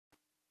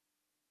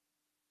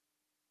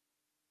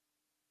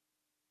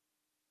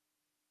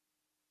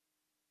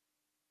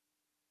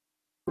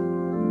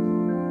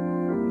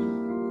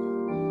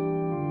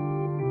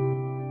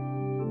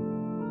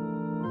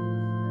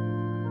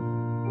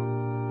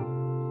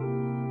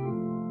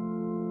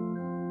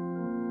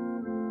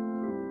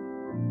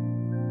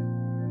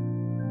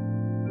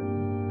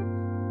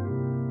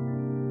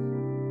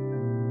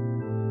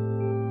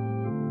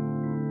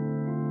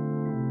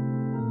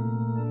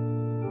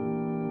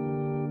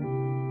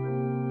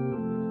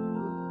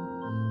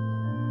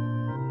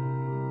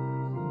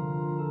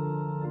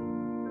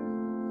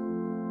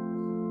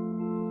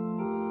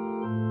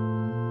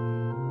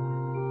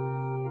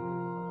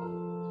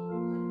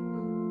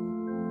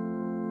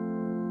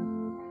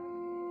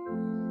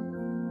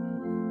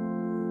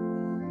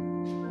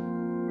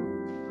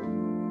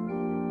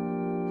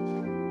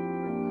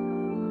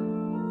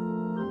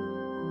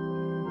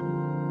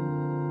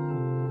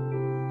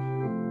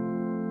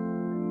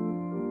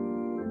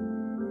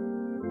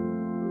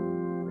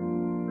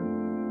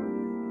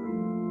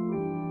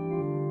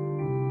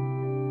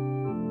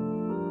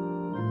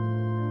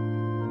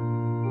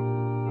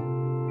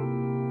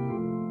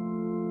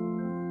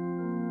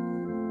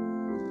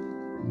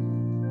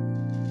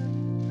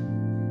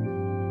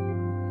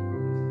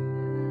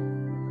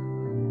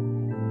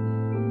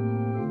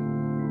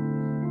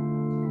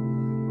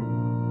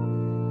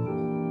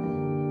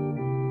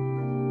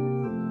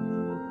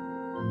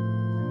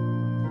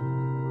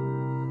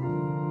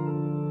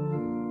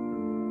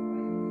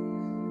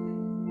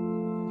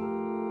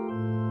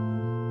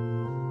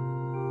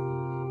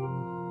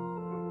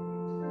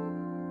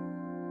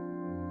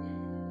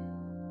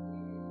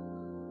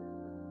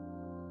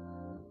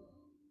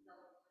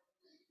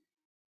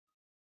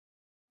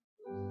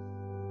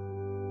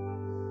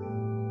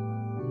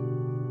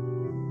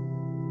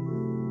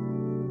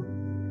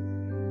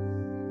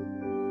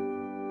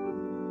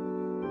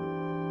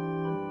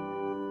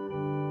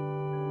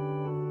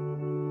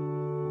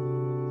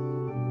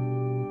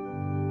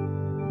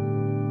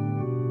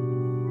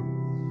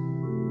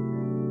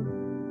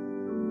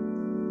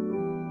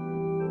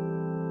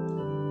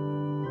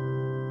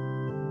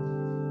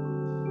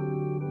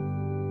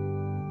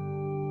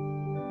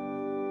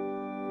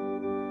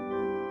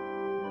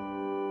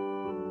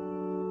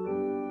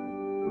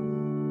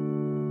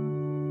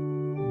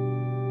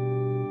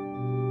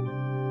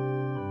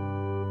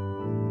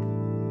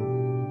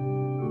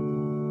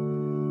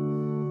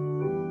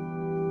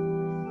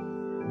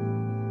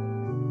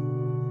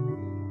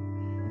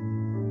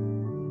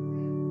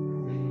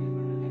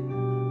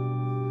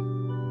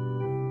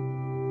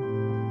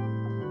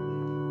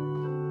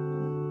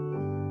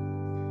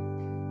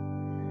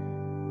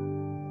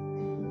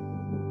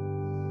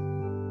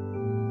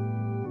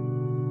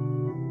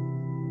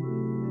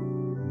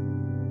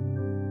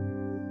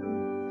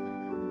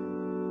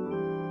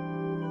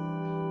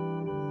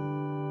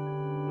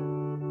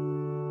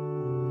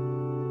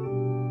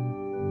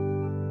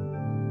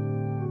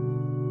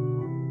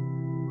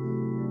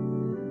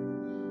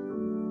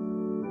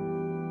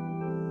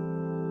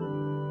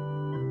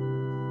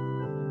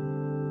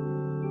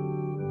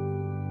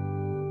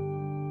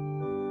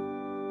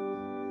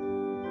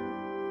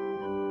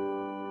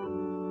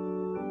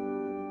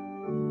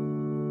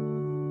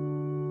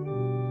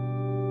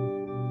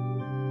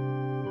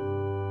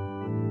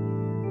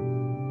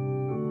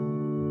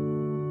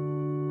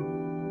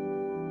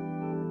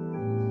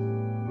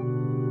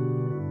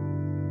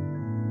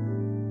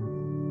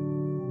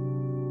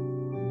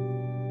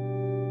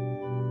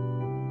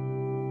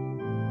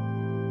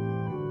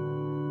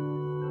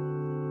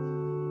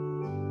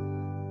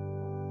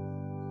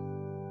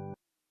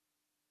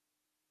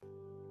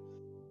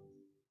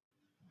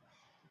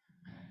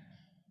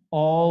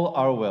All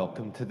are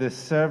welcome to this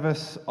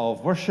service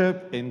of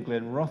worship in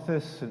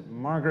Glenrothes St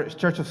Margaret's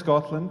Church of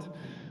Scotland,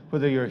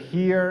 whether you're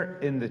here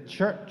in the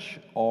church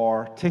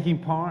or taking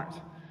part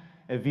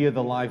via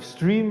the live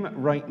stream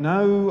right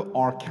now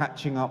or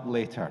catching up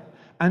later.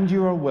 And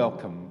you are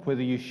welcome,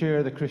 whether you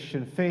share the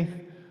Christian faith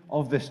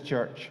of this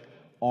church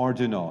or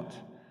do not.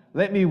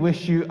 Let me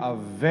wish you a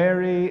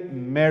very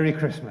Merry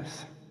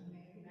Christmas.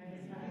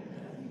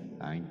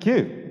 Thank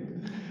you.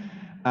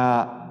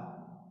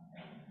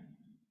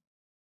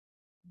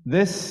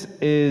 This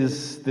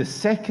is the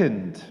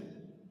second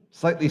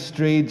slightly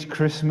strange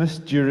Christmas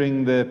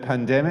during the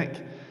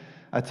pandemic,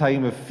 a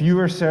time of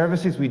fewer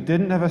services. We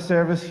didn't have a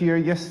service here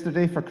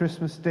yesterday for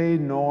Christmas Day,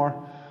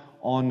 nor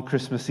on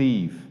Christmas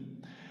Eve.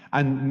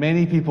 And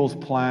many people's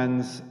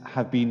plans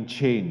have been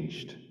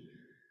changed.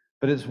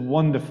 But it's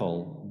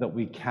wonderful that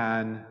we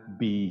can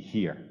be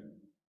here.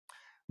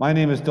 My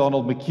name is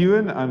Donald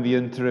MacEwan. I'm the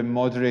interim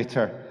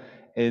moderator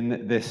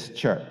in this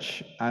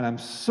church. And I'm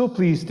so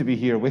pleased to be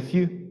here with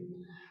you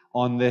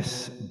on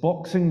this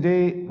Boxing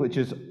Day, which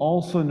is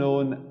also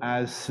known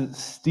as St.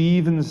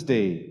 Stephen's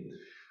Day.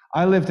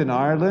 I lived in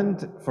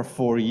Ireland for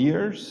 4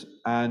 years,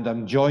 and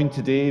I'm joined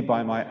today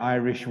by my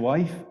Irish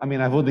wife. I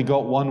mean, I've only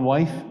got one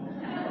wife.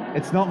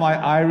 It's not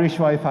my Irish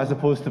wife as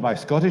opposed to my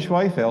Scottish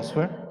wife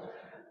elsewhere,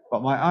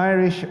 but my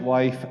Irish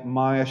wife,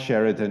 Maya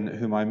Sheridan,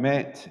 whom I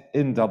met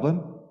in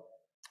Dublin.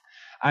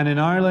 And in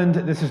Ireland,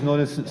 this is known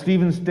as St.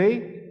 Stephen's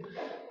Day,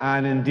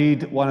 and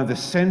indeed one of the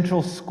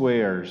central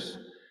squares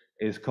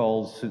is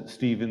called St.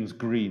 Stephen's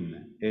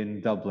Green in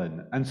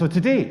Dublin. And so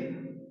today,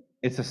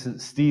 it's a St.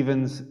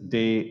 Stephen's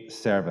Day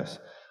service.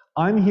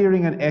 I'm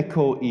hearing an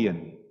echo,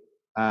 Ian.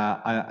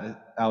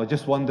 I'll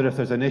just wonder if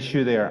there's an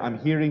issue there. I'm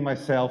hearing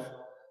myself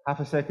half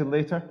a second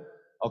later.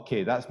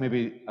 Okay, that's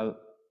maybe,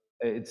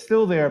 it's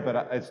still there,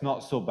 but it's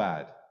not so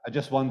bad. I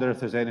just wonder if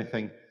there's any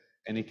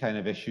kind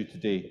of issue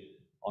today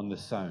on the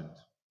sound.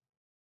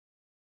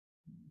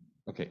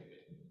 Okay.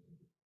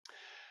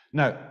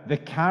 Now, the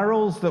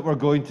carols that we're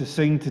going to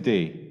sing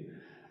today,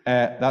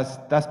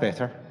 that's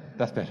better,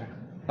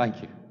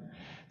 thank you.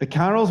 The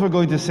carols we're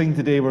going to sing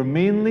today were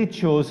mainly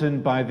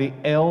chosen by the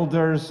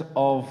elders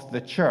of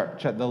the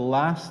church at the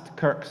last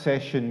Kirk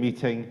session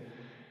meeting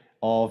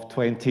of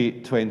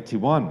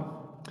 2021.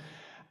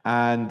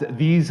 And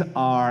these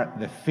are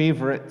the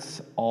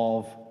favourites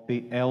of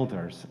the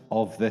elders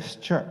of this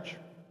church.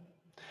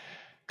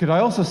 Could I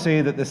also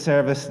say that the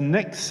service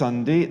next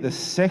Sunday, the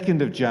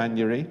 2nd of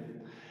January,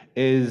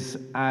 is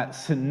at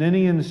St.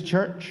 Ninian's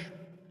Church,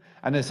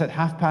 and it's at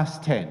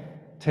 10:30,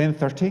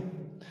 10:30,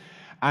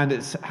 and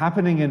it's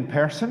happening in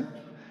person,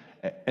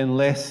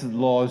 unless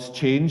laws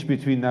change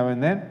between now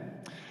and then.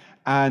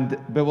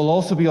 But we'll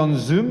also be on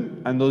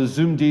Zoom, and those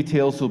Zoom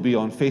details will be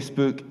on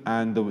Facebook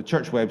and the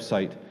church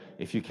website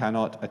if you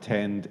cannot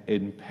attend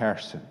in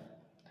person.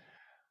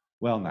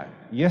 Well now,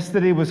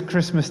 yesterday was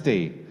Christmas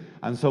Day,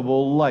 and so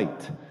we'll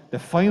light the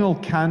final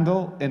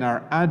candle in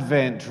our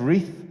Advent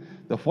wreath,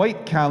 the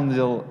white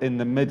candle in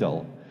the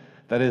middle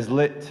that is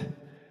lit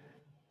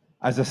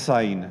as a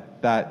sign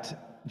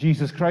that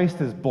Jesus Christ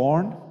is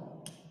born.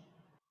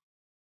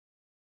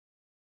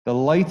 The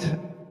light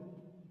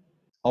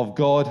of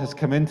God has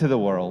come into the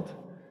world,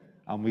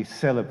 and we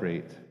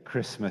celebrate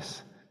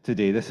Christmas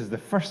today. This is the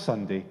first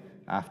Sunday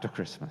after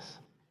Christmas.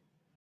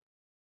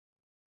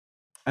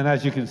 And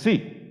as you can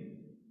see,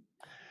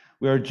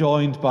 we are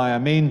joined by a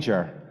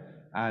manger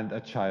and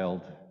a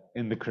child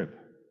in the crib.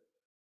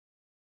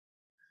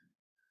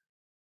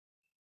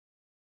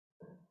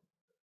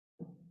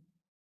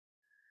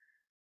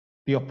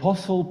 The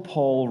Apostle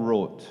Paul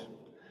wrote,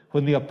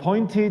 "When the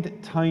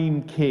appointed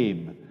time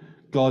came,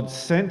 God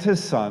sent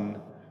his Son,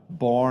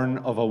 born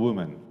of a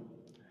woman."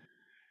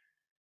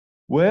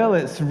 Well,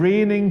 it's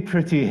raining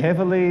pretty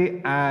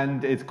heavily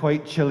and it's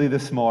quite chilly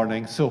this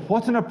morning, so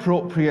what an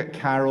appropriate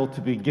carol to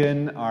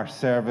begin our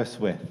service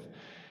with.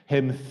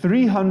 Hymn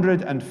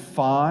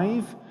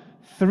 305,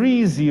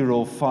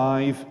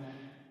 305,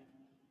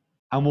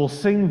 and we'll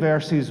sing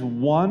verses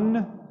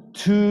 1,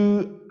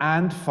 2,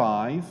 and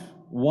 5.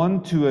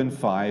 1, 2, and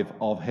 5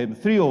 of hymn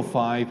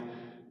 305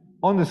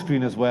 on the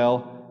screen as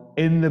well,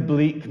 In the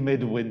Bleak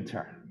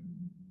Midwinter.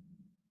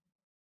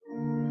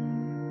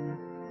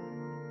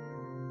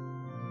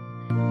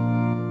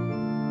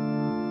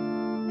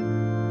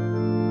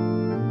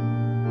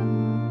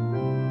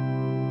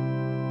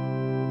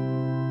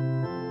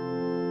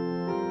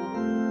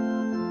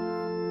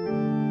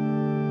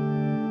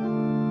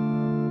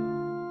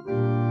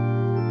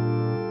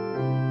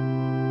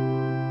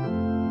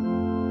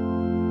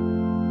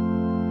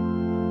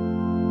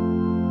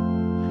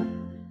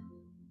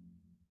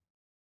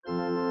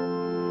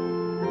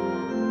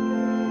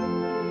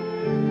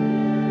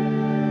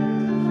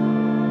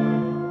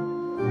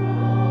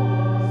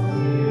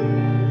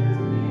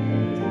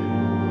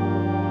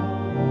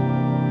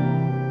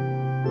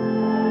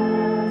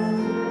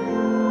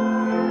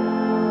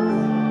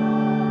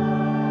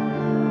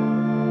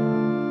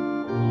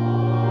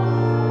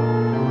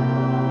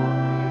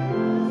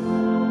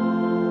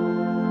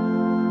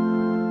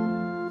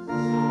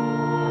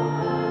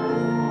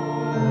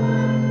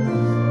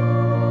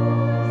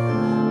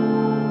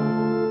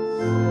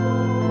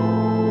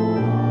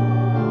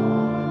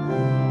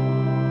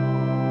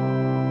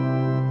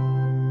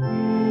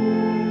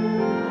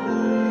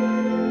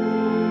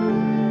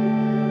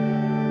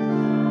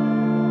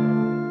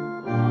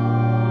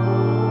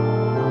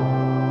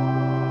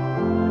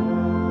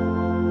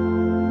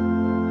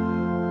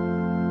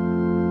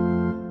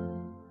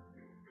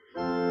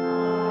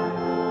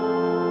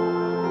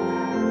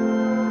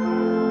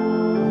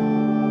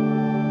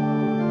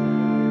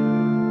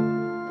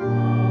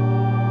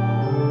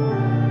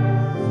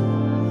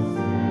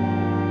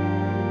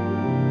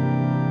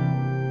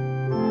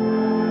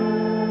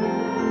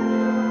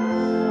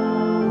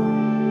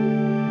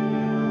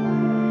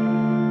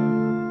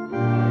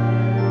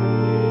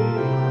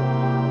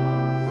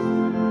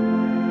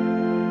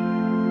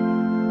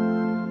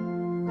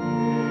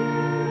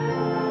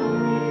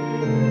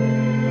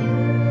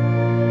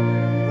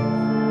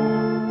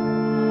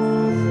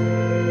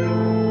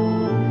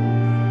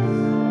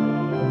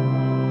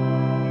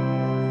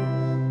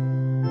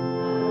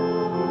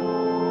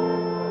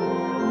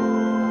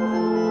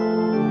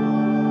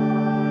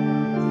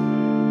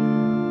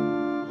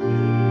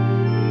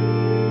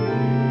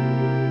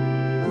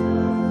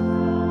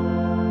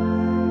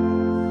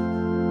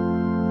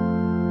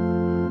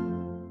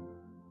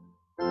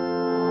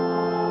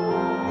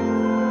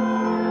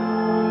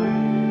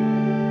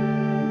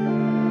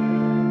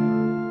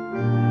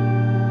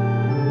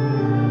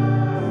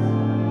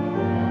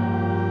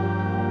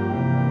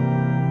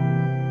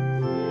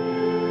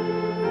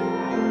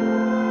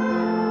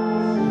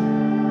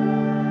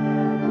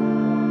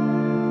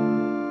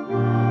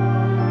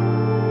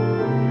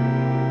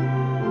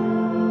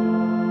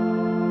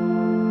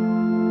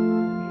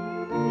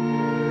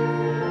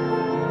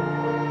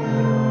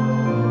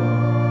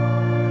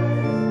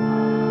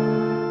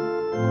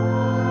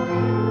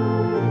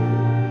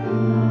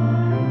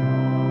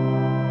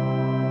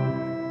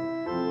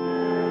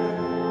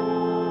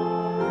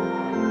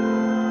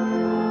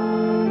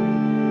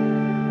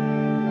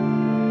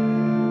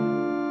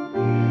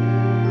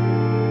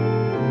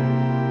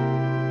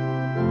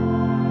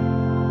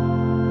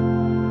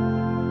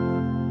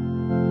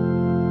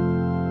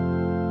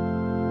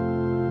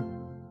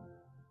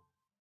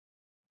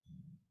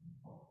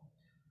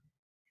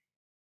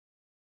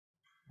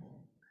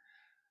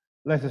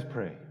 Let us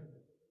pray.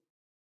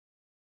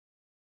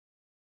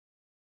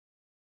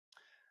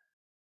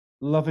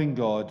 Loving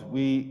God,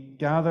 we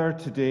gather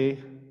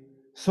today,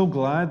 so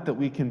glad that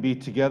we can be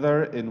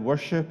together in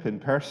worship in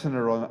person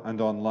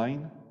and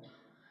online,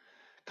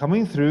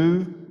 coming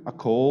through a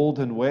cold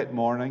and wet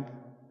morning,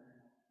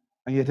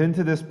 and yet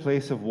into this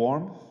place of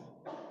warmth,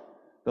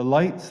 the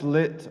lights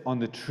lit on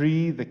the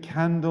tree, the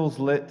candles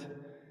lit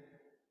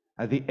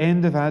at the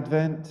end of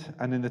Advent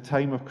and in the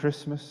time of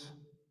Christmas,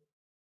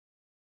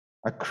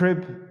 a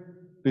crib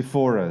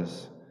before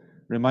us,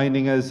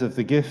 reminding us of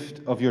the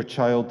gift of your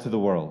child to the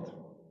world.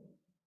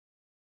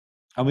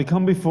 And we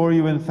come before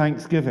you in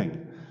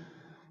thanksgiving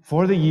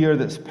for the year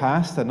that's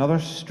passed, another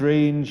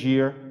strange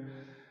year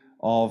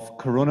of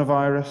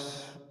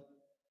coronavirus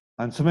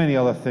and so many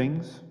other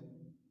things.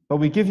 But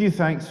we give you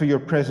thanks for your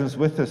presence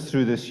with us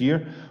through this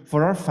year,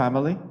 for our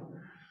family,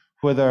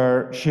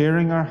 whether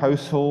sharing our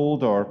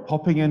household or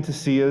popping in to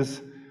see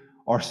us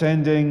or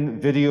sending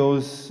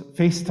videos,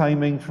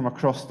 FaceTiming from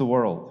across the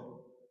world.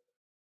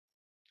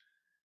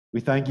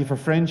 We thank you for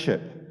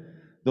friendship,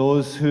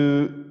 those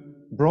who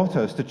brought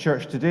us to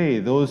church today,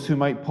 those who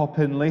might pop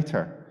in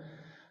later,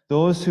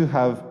 those who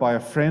have, by a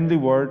friendly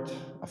word,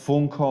 a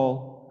phone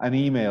call, an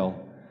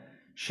email,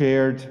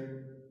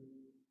 shared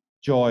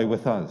joy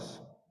with us.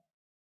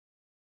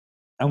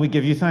 And we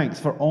give you thanks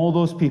for all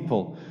those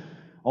people,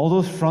 all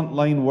those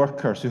frontline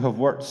workers who have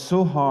worked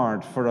so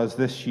hard for us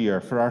this year,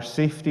 for our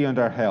safety and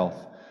our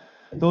health,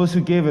 those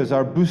who gave us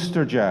our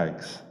booster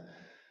jags,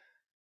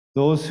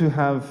 those who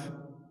have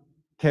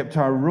kept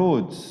our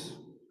roads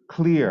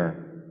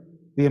clear,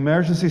 the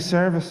emergency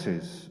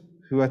services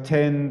who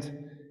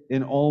attend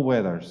in all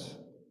weathers,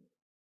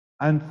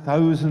 and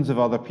thousands of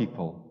other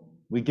people.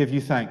 We give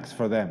you thanks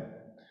for them.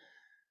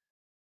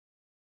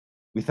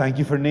 We thank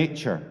you for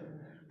nature,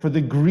 for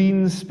the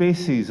green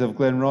spaces of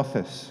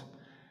Glenrothes,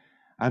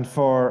 and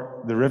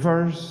for the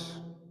rivers,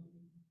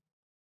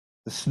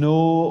 the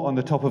snow on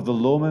the top of the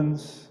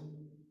Lomans,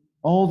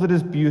 all that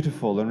is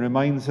beautiful and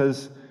reminds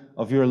us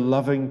of your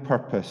loving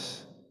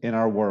purpose in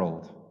our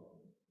world.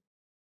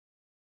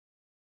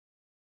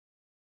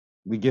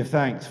 We give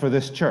thanks for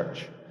this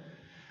church,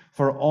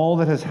 for all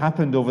that has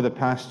happened over the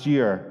past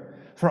year,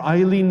 for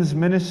Eileen's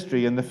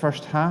ministry in the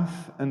first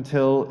half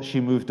until she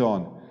moved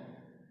on,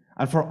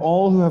 and for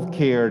all who have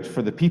cared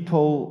for the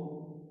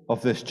people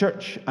of this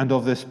church and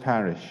of this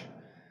parish,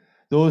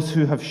 those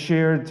who have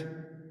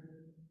shared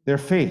their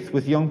faith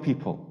with young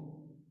people,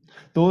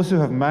 those who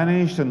have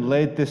managed and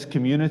led this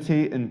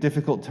community in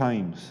difficult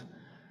times,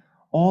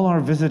 all our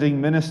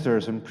visiting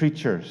ministers and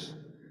preachers,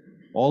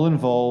 all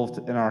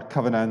involved in our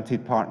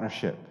covenanted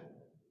partnership.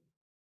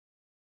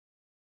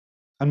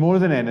 And more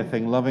than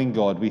anything, loving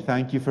God, we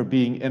thank you for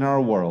being in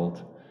our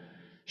world,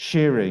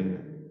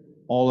 sharing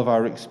all of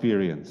our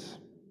experience.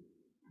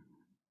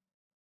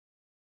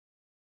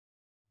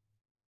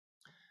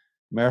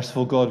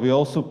 Merciful God, we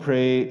also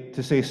pray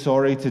to say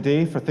sorry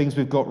today for things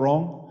we've got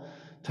wrong.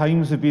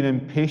 Times have been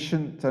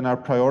impatient and our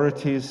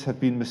priorities have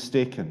been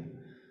mistaken.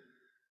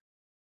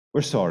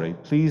 We're sorry.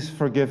 Please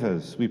forgive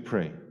us, we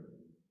pray.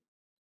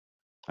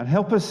 And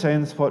help us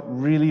sense what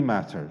really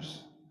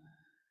matters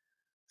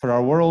for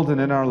our world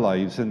and in our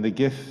lives in the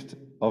gift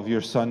of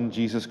your Son,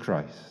 Jesus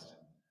Christ,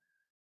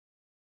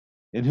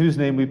 in whose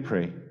name we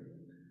pray.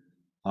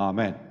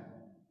 Amen.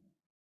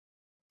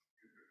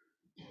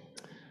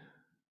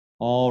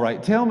 All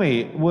right, tell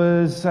me,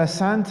 was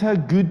Santa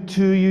good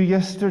to you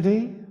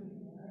yesterday?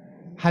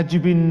 Had you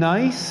been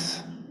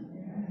nice?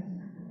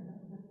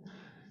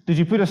 Did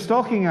you put a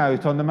stocking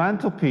out on the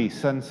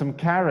mantelpiece and some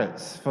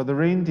carrots for the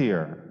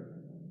reindeer?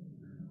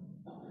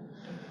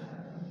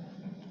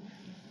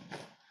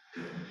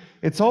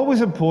 It's always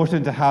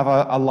important to have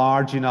a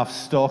large enough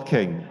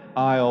stocking,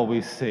 I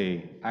always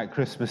say, at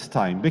Christmas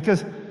time,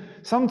 because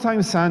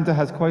sometimes Santa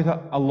has quite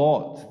a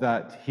lot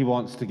that he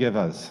wants to give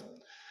us.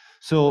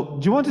 So,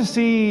 do you want to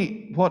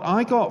see what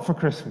I got for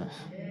Christmas?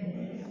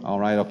 All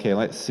right, okay,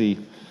 let's see.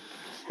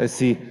 Let's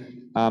see.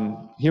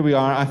 Here we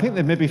are. I think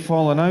they've maybe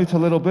fallen out a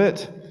little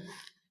bit.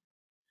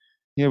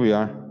 Here we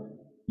are.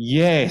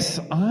 Yes,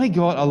 I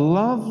got a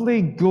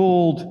lovely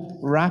gold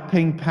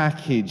wrapping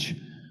package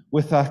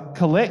with a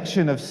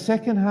collection of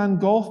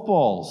second-hand golf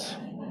balls.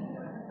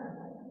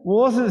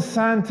 Wasn't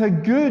Santa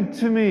good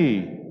to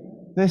me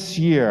this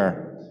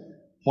year?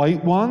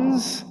 White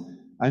ones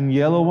and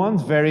yellow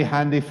ones, very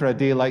handy for a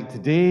day like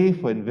today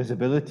when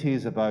visibility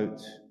is about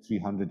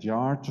 300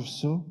 yards or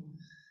so.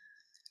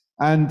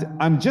 And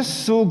I'm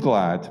just so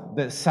glad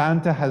that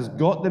Santa has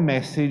got the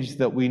message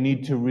that we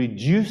need to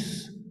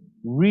reduce,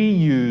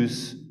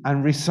 reuse,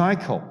 and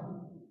recycle.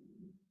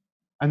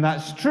 And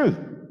that's true.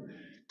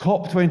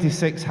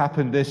 COP26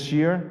 happened this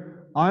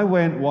year. I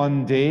went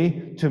one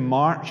day to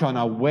march on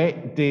a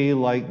wet day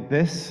like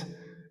this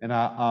in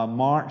a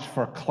march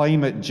for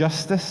climate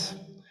justice.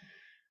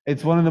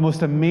 It's one of the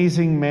most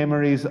amazing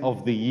memories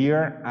of the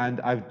year,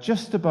 and I've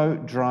just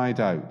about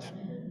dried out.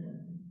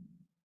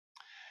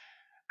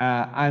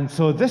 And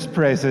so this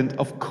present,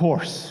 of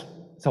course,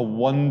 it's a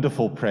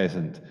wonderful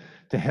present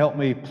to help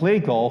me play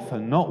golf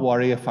and not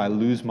worry if I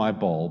lose my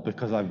ball,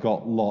 because I've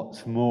got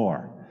lots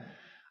more.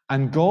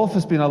 And golf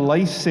has been a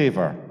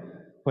lifesaver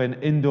when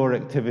indoor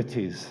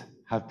activities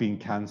have been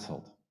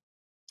cancelled.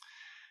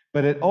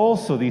 But it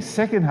also, these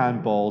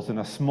second-hand balls, in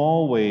a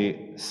small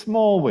way,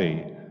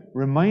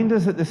 remind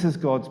us that this is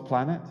God's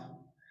planet,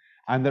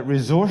 and that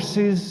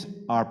resources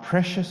are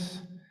precious,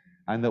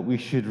 and that we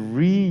should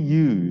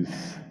reuse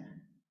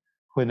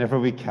whenever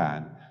we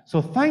can.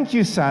 So thank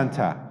you,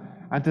 Santa,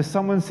 and to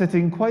someone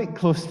sitting quite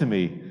close to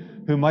me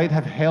who might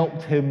have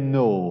helped him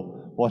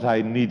know what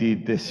I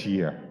needed this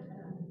year.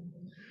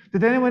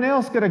 Did anyone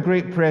else get a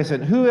great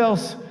present? Who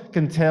else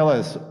can tell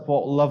us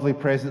what lovely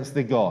presents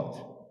they got?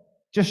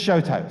 Just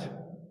shout out.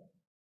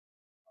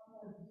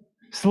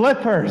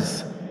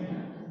 Slippers.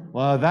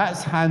 Well,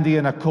 that's handy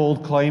in a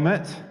cold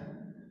climate.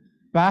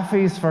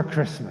 Baffies for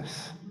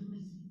Christmas.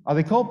 Are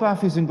they called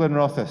baffies in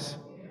Glenrothes?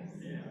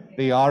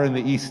 They are in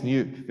the East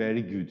Nuke.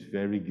 Very good,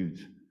 very good.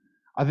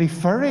 Are they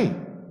furry,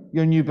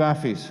 your new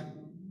baffies?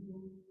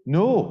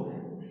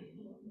 No.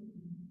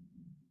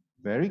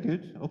 Very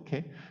good,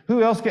 okay.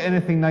 Who else get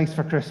anything nice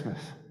for Christmas?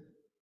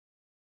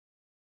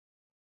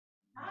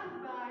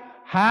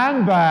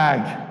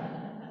 Handbag.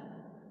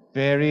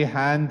 Very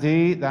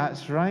handy,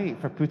 that's right,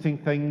 for putting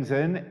things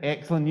in.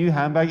 Excellent new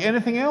handbag.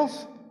 Anything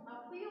else?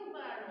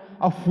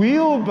 A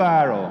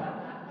wheelbarrow.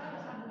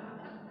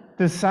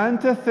 Does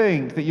Santa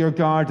think that your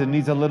garden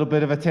needs a little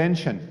bit of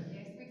attention?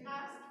 Yes,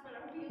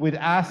 We'd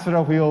asked for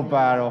a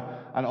wheelbarrow,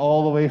 and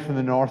all the way from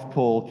the North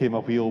Pole came a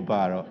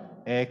wheelbarrow.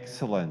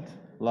 Excellent,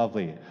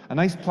 lovely. A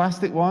nice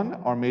plastic one,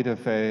 or made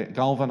of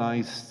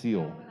galvanized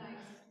steel?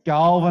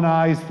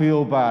 Galvanized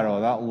wheelbarrow,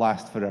 that'll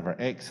last forever.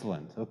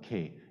 Excellent,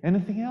 okay.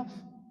 Anything else?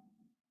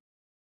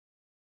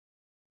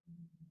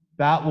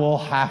 That will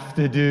have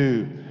to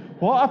do.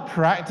 What a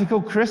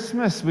practical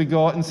Christmas we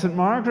got in St.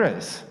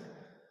 Margaret's.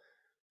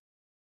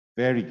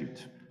 Very good,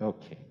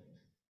 okay.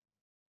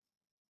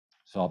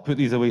 So I'll put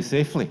these away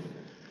safely.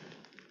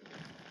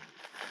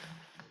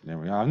 There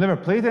we are. I've never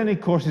played any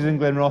courses in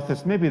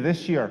Glenrothes. Maybe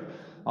this year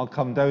I'll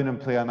come down and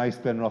play a nice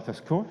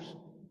Glenrothes course.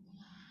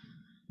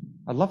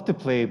 I'd love to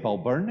play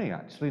Balbirnie,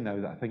 actually, now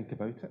that I think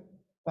about it.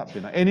 That'd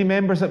be nice. Any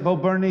members at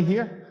Balbirnie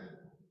here?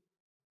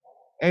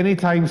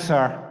 Anytime,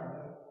 sir.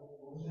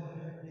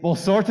 We'll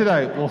sort it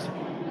out.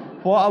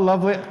 What a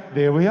lovely...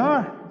 There we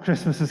are.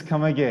 Christmas has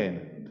come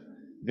again.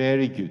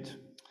 Very good.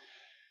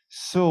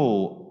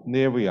 So,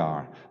 there we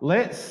are.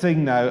 Let's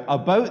sing now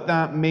about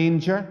that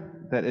manger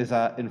that is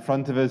in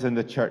front of us in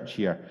the church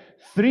here.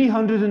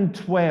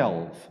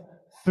 312,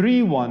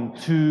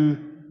 312,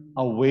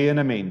 Away in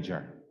a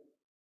Manger.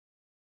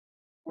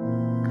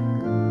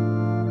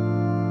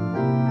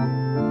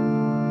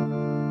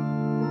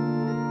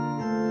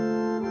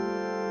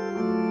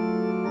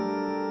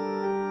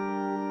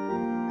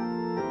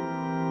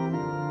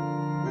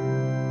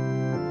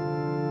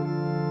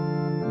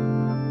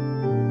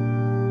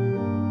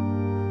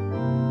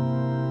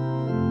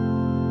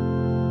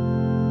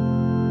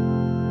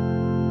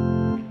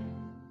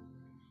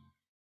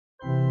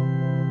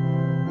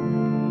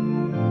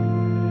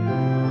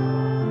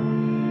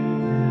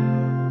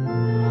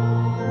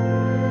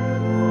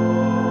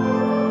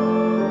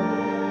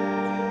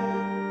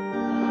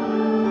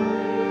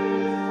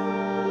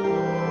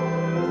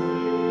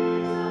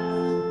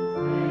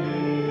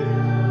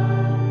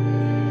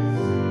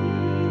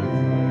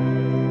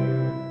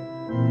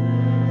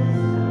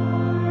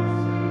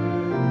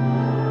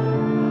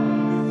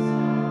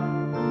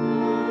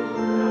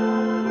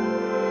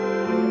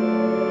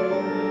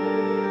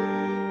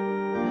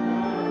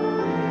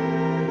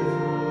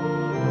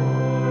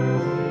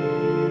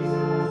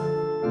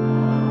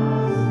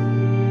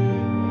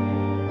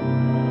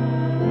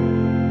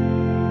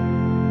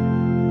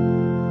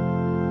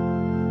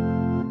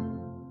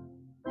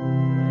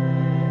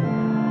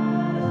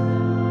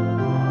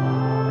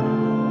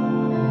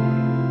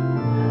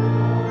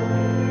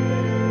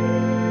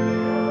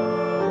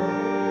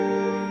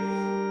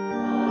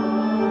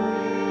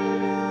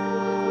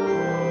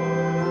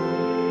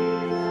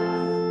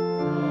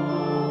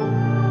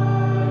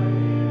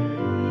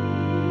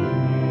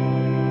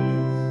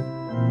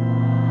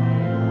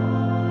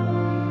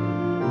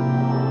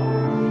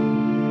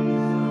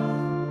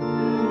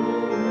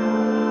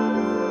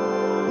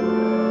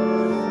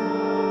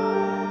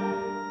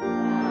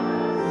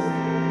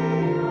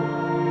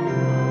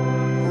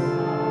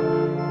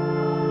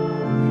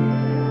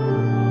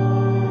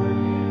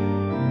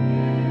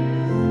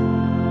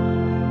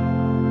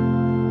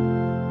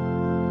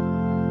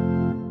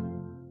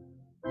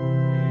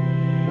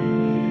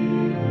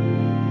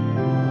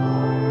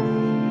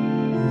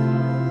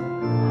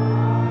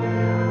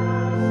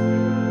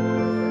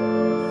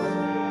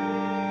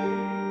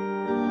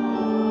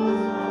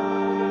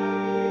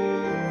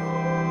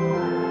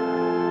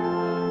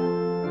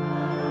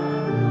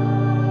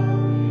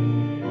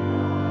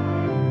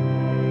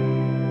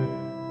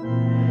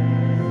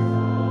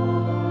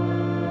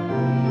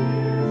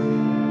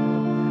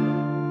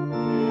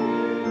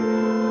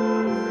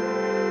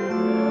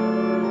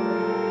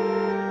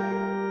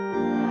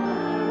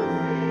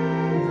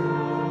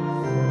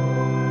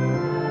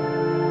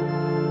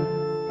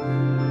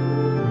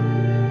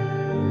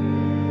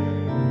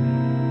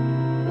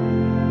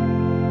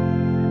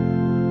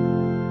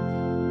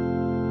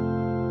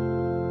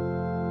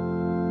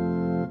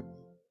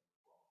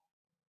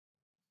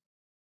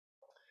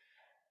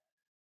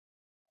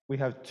 We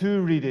have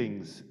two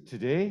readings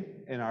today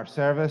in our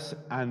service,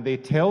 and they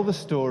tell the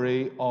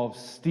story of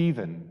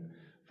Stephen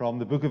from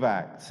the book of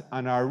Acts.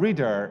 And our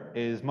reader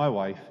is my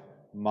wife,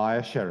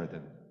 Maya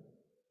Sheridan.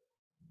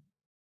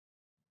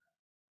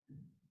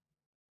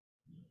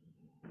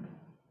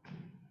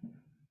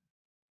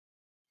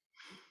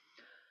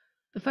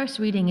 The first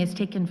reading is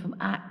taken from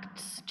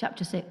Acts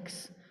chapter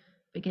 6,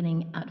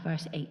 beginning at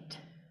verse 8.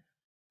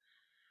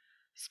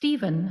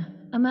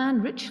 Stephen, a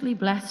man richly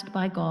blessed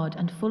by God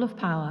and full of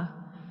power,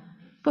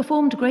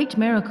 performed great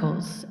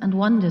miracles and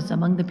wonders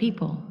among the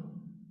people.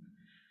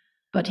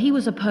 But he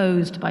was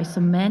opposed by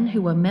some men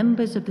who were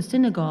members of the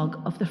synagogue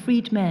of the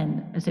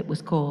freedmen, as it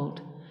was called,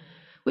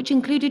 which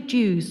included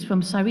Jews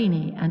from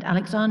Cyrene and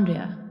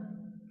Alexandria.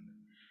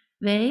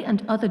 They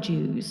and other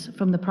Jews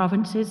from the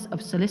provinces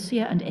of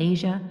Cilicia and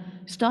Asia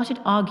started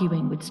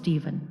arguing with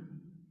Stephen.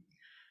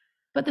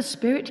 But the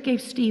Spirit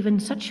gave Stephen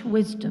such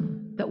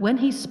wisdom that when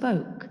he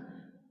spoke,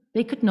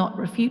 they could not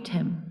refute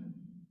him.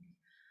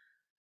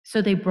 So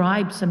they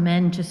bribed some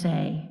men to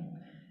say,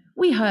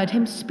 "We heard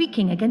him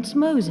speaking against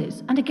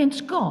Moses and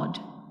against God."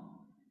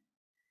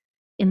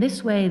 In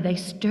this way they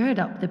stirred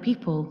up the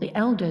people, the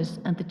elders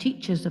and the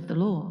teachers of the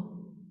law.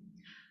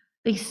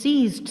 They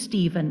seized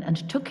Stephen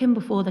and took him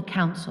before the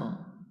council.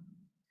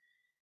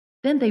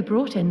 Then they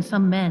brought in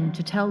some men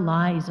to tell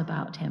lies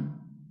about him.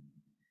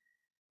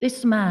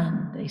 "This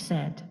man," they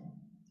said,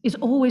 "is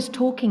always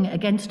talking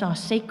against our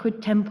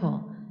sacred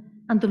temple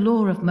and the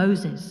law of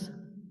Moses.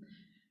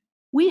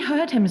 We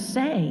heard him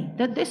say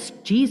that this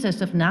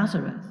Jesus of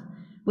Nazareth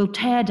will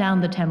tear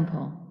down the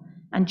temple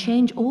and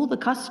change all the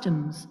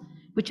customs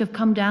which have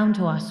come down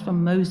to us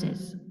from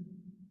Moses."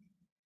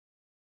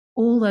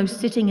 All those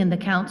sitting in the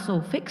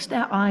council fixed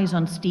their eyes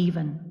on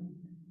Stephen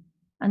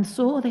and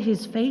saw that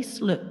his face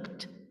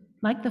looked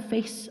like the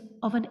face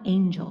of an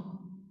angel.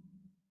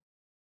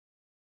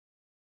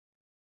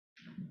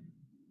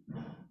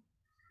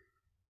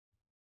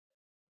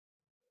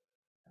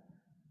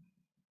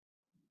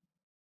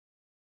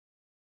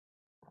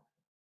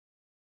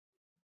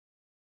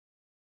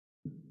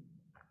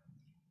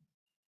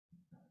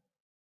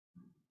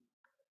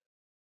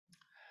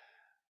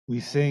 We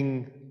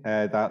sing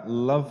that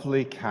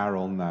lovely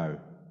carol now.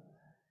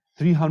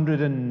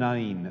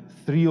 309,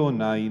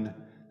 309,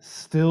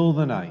 still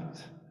the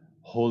night,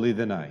 holy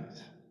the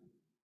night.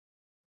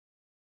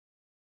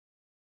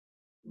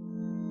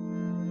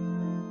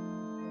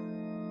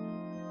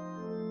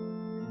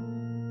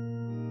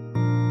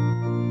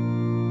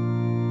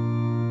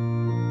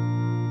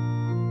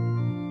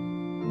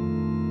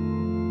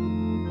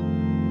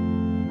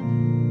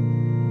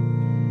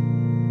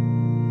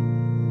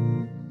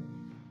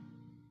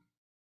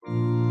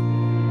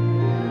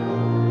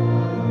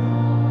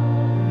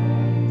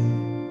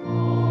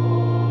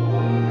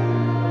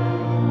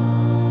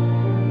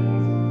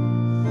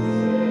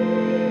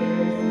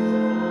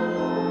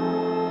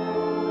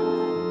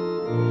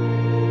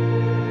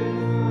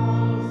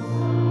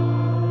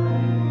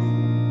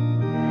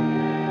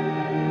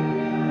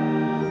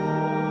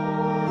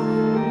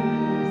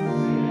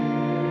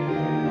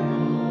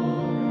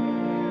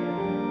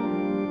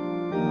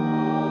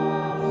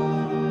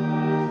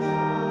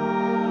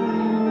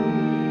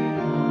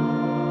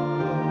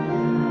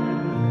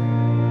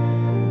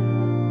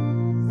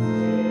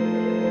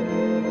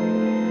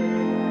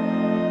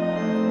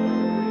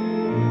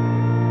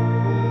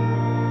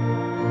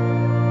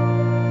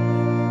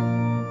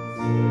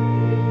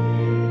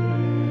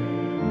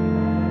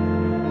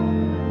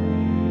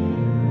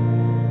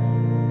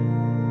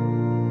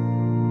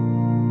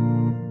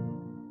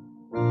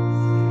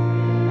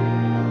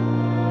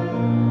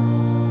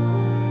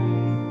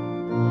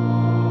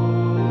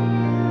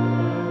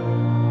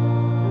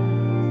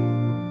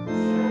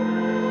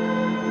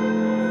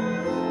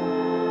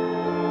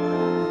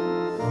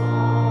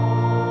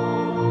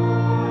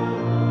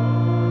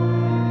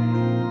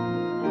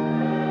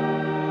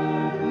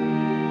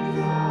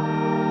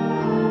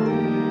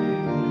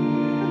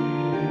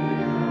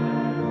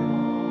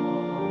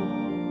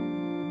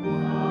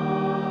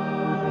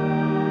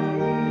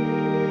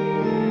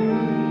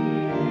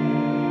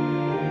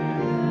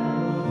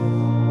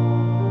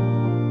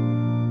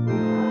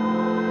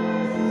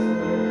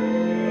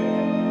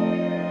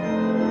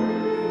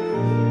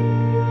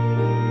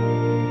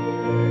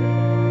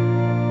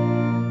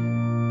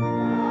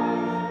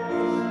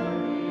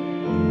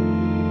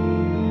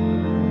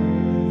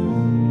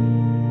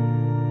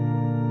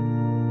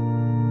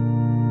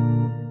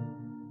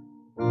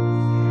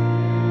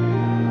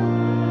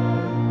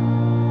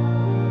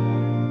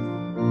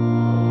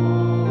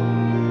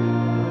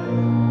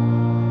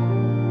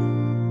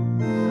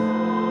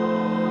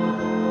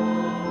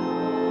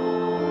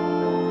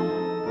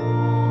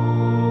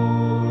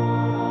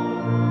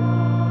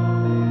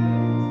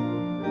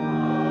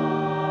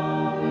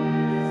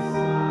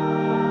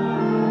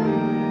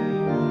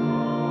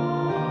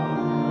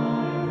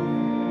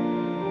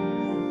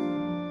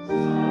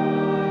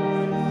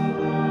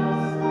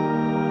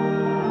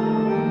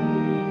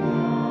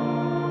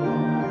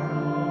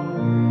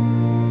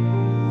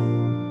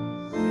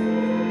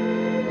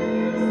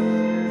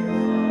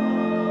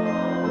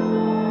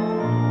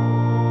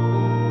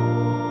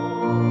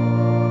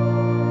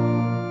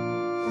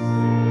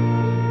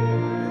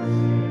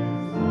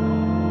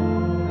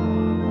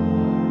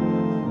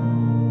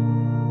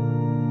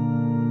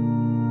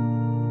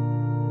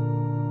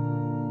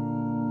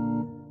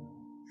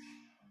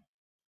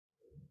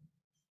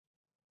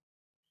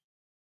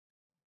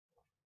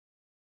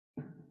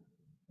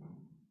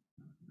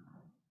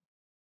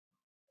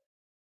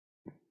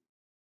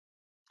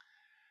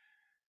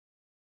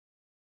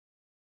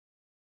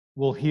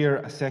 We'll hear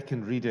a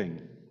second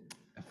reading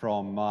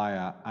from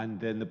Maya, and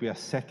then there'll be a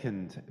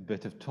second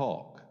bit of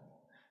talk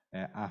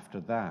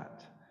after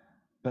that.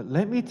 But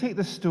let me take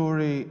the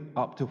story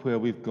up to where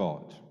we've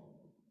got.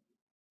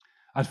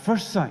 At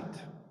first sight,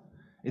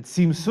 it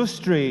seems so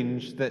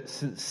strange that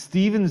St.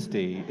 Stephen's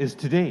Day is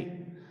today,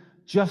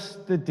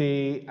 just the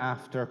day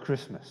after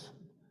Christmas.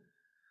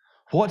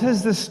 What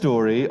has the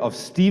story of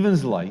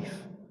Stephen's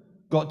life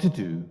got to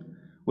do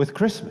with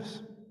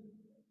Christmas?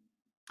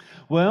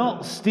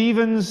 Well,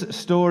 Stephen's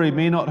story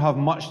may not have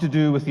much to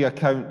do with the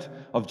account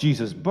of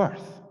Jesus'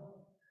 birth,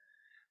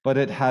 but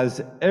it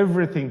has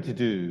everything to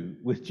do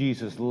with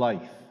Jesus'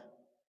 life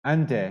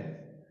and death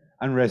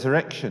and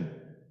resurrection,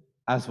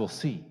 as we'll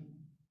see.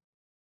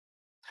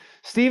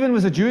 Stephen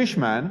was a Jewish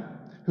man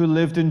who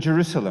lived in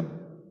Jerusalem.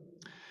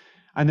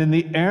 And in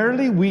the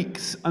early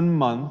weeks and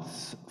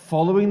months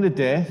following the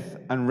death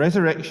and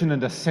resurrection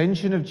and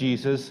ascension of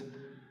Jesus,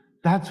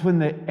 that's when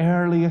the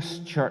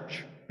earliest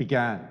church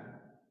began.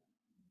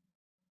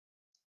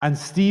 And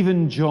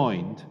Stephen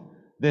joined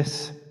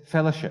this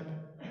fellowship.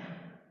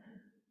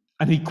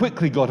 And he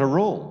quickly got a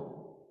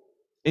role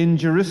in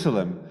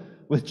Jerusalem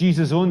with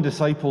Jesus' own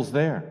disciples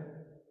there.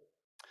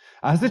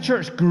 As the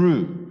church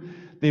grew,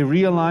 they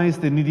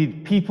realized they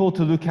needed people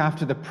to look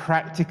after the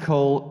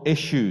practical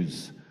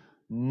issues.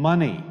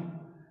 Money.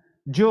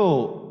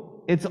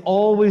 Joe, it's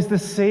always the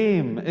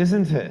same,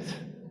 isn't it?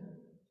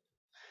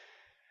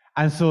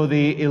 And so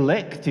they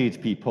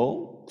elected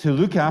people to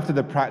look after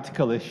the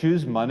practical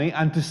issues, money,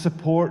 and to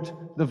support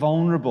the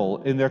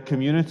vulnerable in their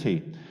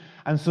community.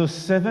 And so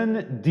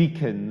 7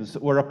 deacons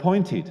were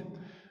appointed,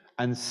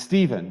 and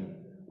Stephen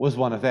was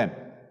one of them.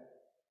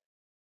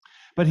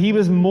 But he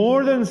was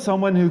more than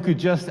someone who could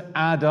just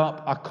add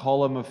up a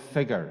column of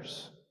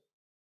figures.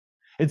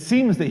 It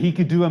seems that he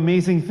could do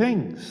amazing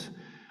things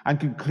and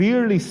could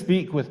clearly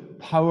speak with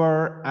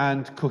power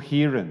and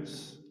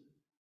coherence.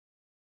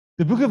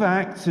 The book of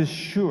Acts is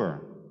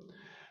sure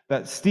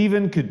that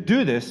Stephen could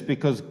do this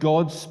because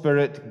God's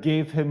Spirit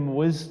gave him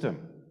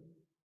wisdom.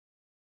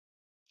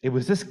 It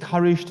was this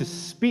courage to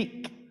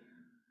speak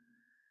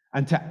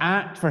and to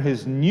act for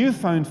his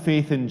newfound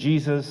faith in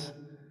Jesus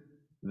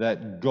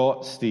that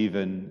got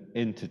Stephen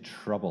into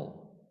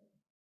trouble.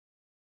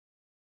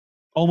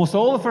 Almost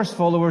all the first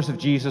followers of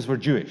Jesus were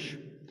Jewish,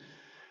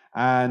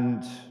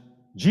 and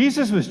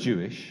Jesus was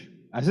Jewish,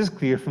 as is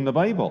clear from the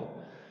Bible.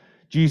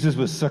 Jesus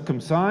was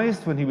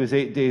circumcised when he was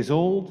 8 days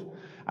old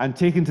and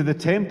taken to the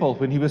temple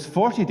when he was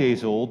 40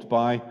 days old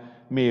by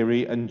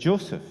Mary and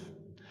Joseph.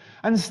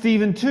 And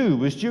Stephen too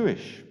was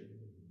Jewish.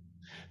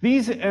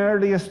 These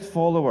earliest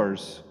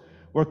followers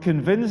were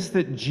convinced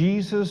that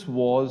Jesus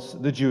was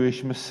the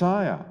Jewish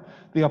Messiah,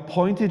 the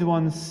appointed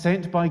one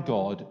sent by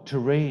God to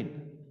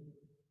reign.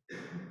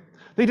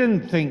 They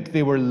didn't think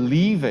they were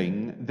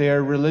leaving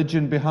their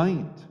religion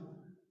behind.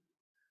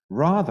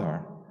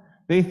 Rather,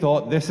 they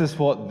thought this is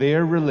what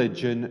their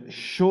religion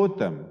showed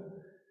them,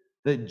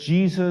 that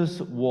Jesus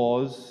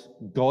was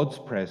God's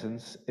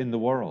presence in the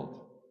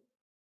world.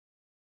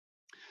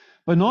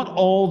 But not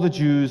all the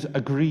Jews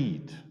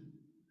agreed.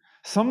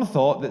 Some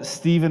thought that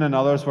Stephen and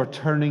others were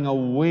turning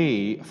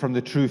away from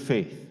the true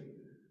faith.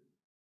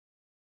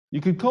 You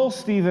could call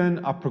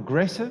Stephen a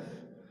progressive,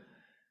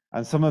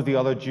 and some of the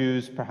other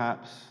Jews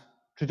perhaps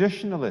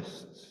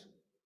traditionalists.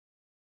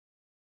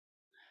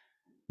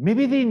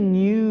 Maybe they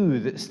knew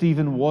that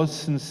Stephen was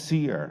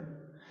sincere.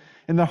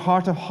 In their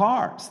heart of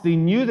hearts, they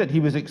knew that he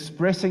was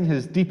expressing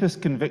his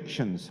deepest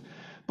convictions,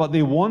 but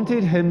they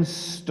wanted him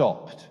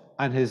stopped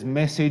and his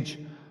message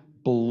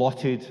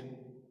blotted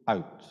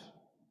out.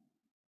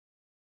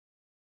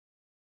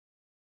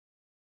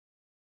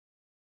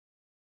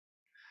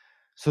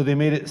 So they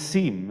made it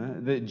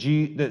seem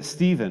that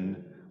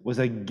Stephen was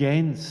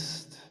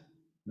against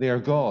their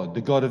God,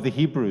 the God of the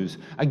Hebrews,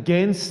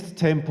 against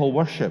temple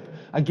worship,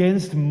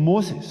 against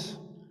Moses.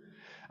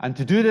 And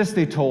to do this,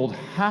 they told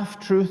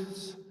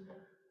half-truths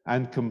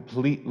and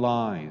complete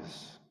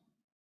lies.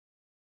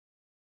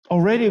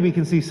 Already we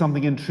can see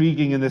something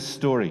intriguing in this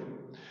story.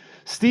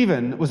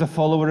 Stephen was a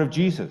follower of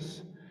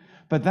Jesus,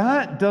 but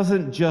that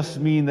doesn't just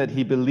mean that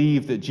he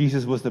believed that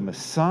Jesus was the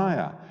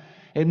Messiah.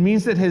 It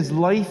means that his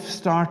life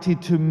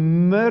started to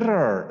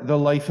mirror the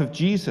life of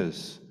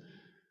Jesus.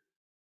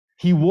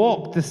 He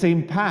walked the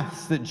same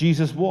paths that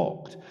Jesus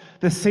walked.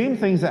 The same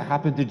things that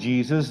happened to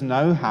Jesus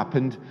now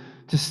happened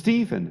to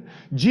Stephen.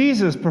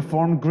 Jesus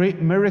performed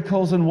great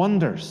miracles and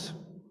wonders.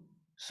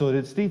 So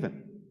did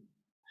Stephen.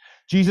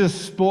 Jesus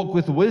spoke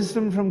with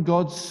wisdom from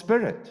God's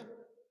Spirit.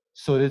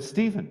 So did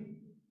Stephen.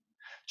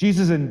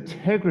 Jesus'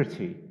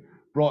 integrity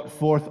brought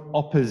forth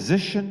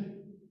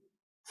opposition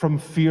from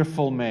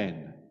fearful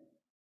men.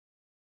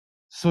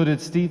 So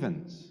did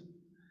Stephen's.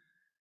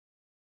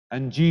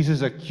 And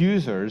Jesus'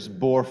 accusers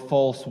bore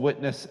false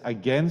witness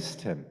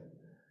against him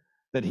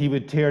that he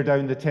would tear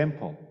down the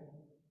temple.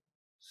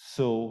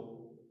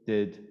 So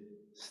did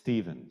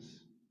Stephen's.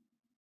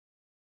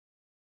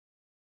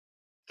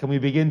 Can we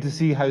begin to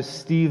see how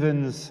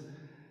Stephen's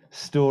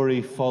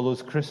story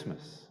follows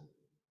Christmas?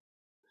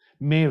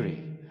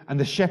 Mary and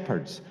the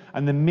shepherds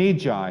and the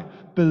Magi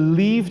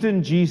believed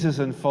in Jesus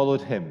and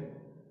followed him.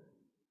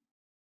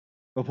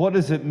 But what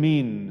does it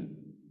mean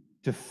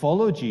to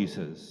follow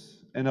Jesus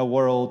in a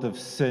world of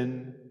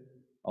sin,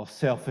 of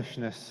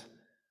selfishness,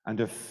 and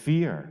of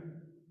fear?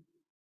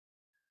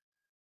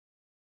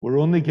 We're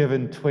only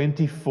given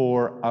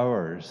 24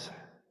 hours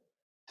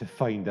to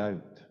find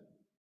out.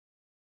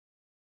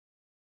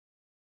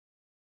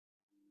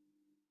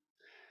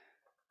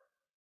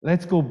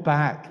 Let's go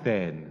back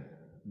then,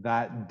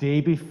 that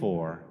day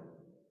before,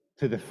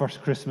 to the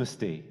first Christmas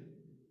day.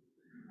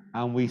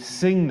 And we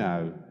sing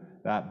now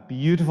that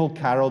beautiful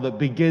carol that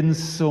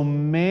begins so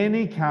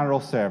many carol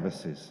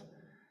services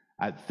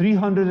at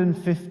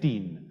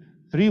 315,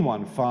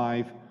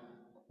 315,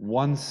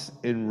 once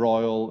in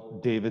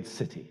Royal David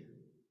City.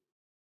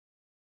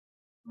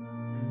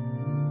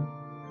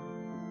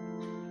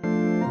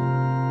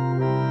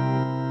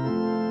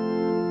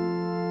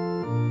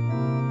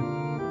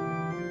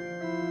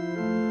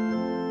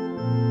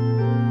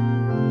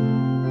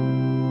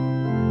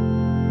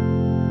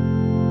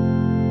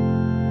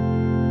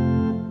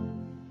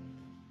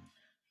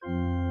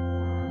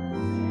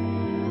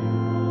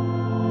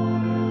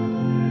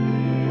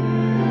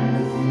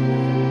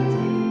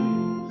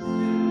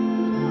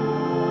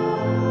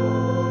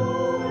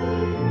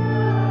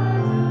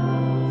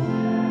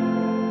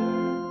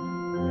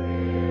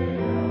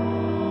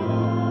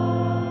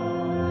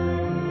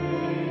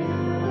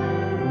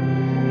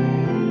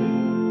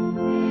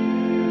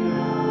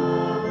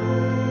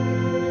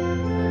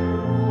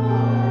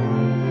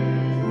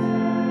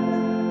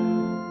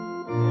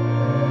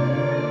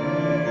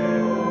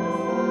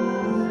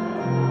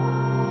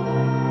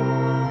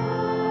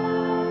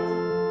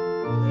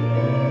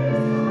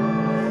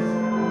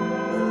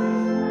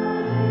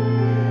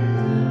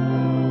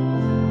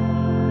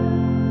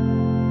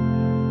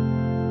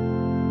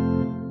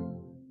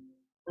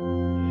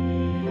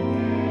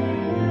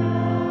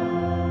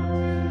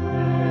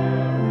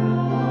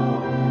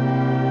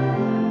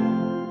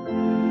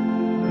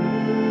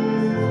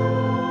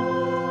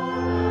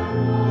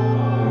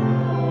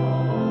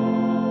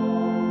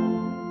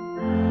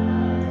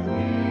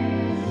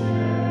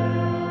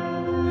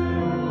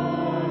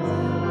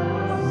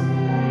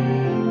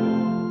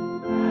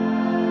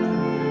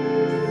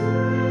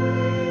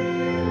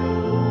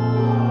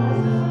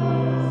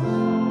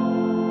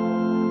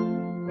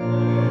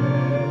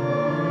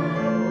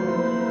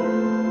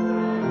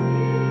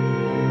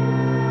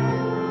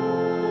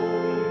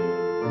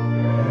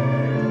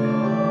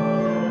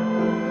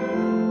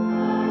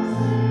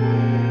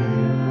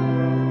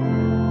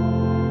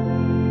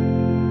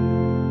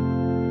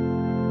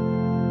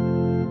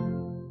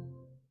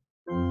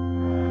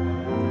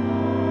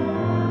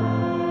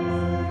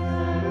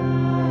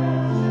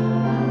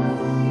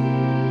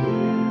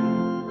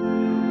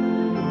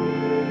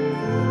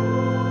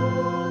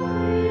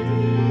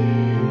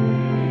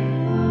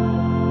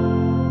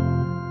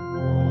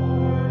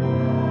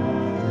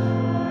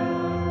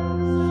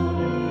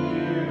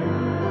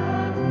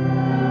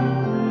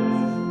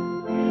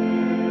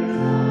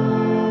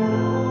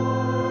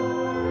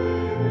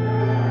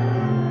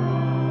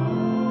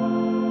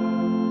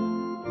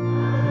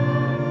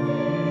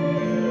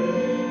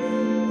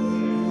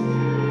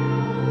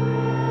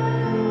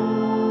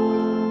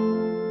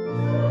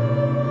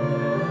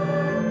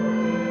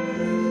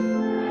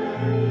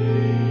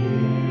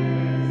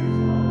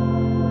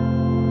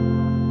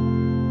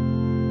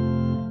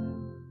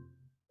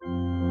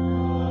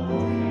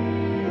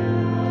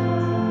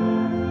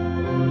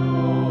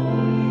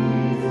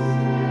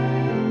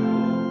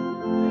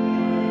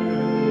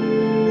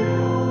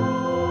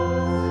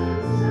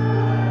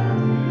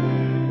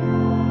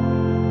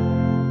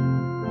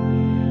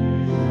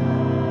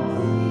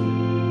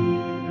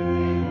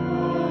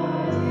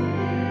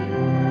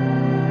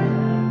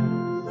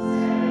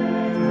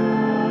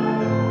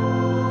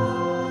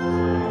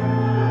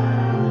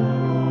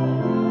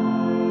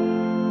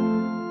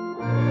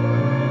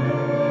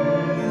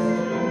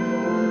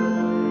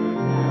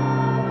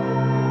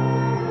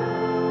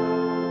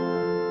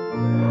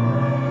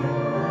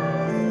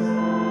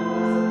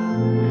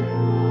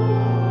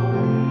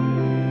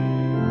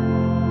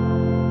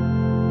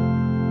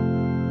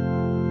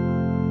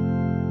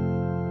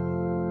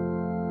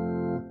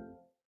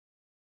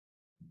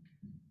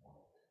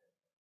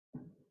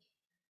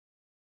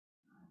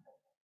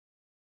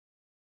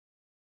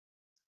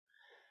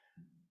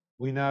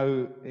 We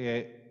now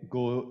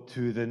go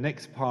to the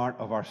next part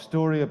of our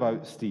story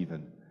about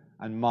Stephen,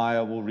 and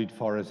Maya will read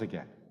for us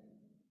again.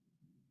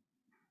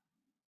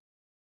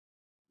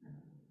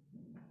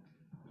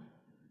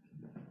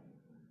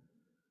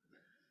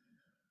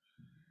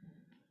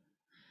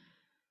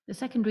 The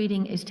second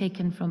reading is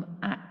taken from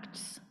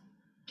Acts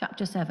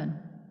chapter 7,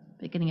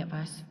 beginning at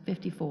verse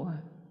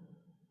 54.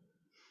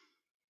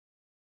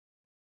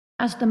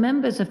 As the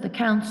members of the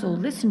council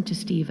listened to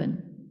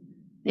Stephen,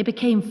 they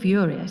became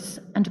furious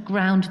and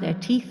ground their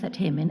teeth at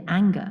him in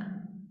anger.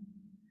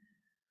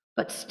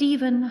 But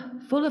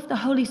Stephen, full of the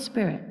Holy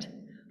Spirit,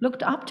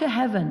 looked up to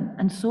heaven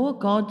and saw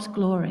God's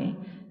glory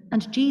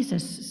and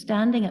Jesus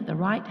standing at the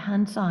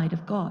right-hand side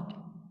of God.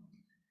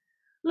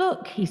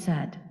 "Look," he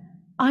said,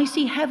 "I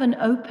see heaven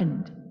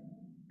opened,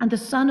 and the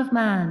Son of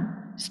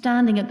Man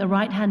standing at the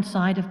right-hand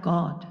side of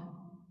God."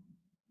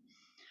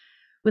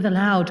 With a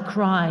loud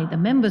cry, the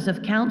members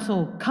of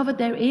council covered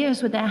their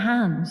ears with their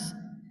hands.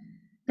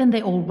 Then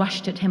they all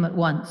rushed at him at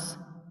once,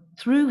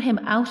 threw him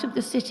out of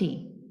the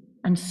city,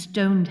 and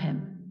stoned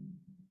him.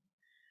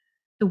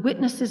 The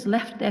witnesses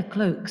left their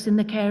cloaks in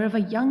the care of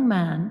a young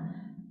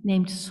man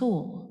named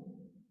Saul.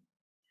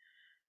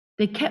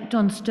 They kept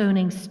on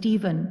stoning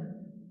Stephen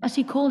as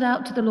he called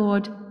out to the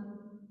Lord,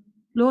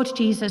 "Lord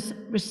Jesus,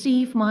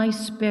 receive my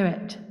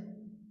spirit."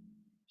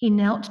 He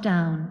knelt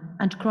down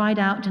and cried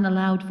out in a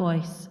loud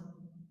voice,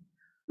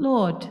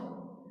 "Lord,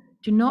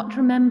 do not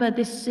remember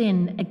this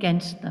sin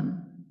against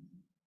them."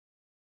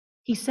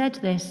 He said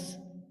this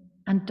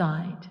and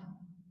died.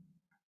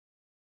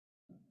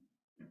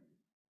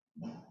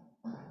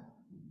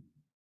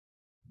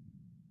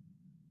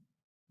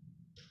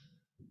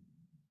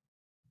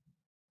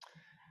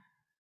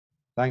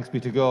 Thanks be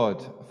to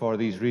God for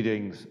these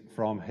readings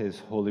from his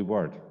holy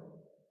word.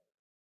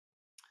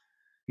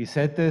 He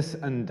said this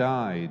and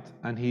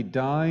he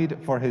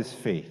died for his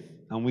faith.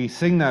 And we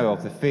sing now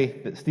of the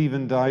faith that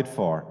Stephen died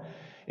for.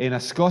 In a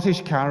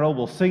Scottish carol,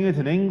 we'll sing it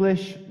in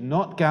English,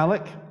 not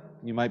Gaelic,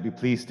 you might be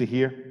pleased to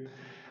hear.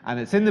 And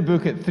it's in the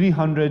book at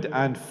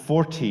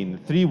 314,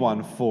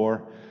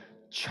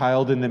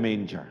 Child in the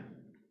Manger.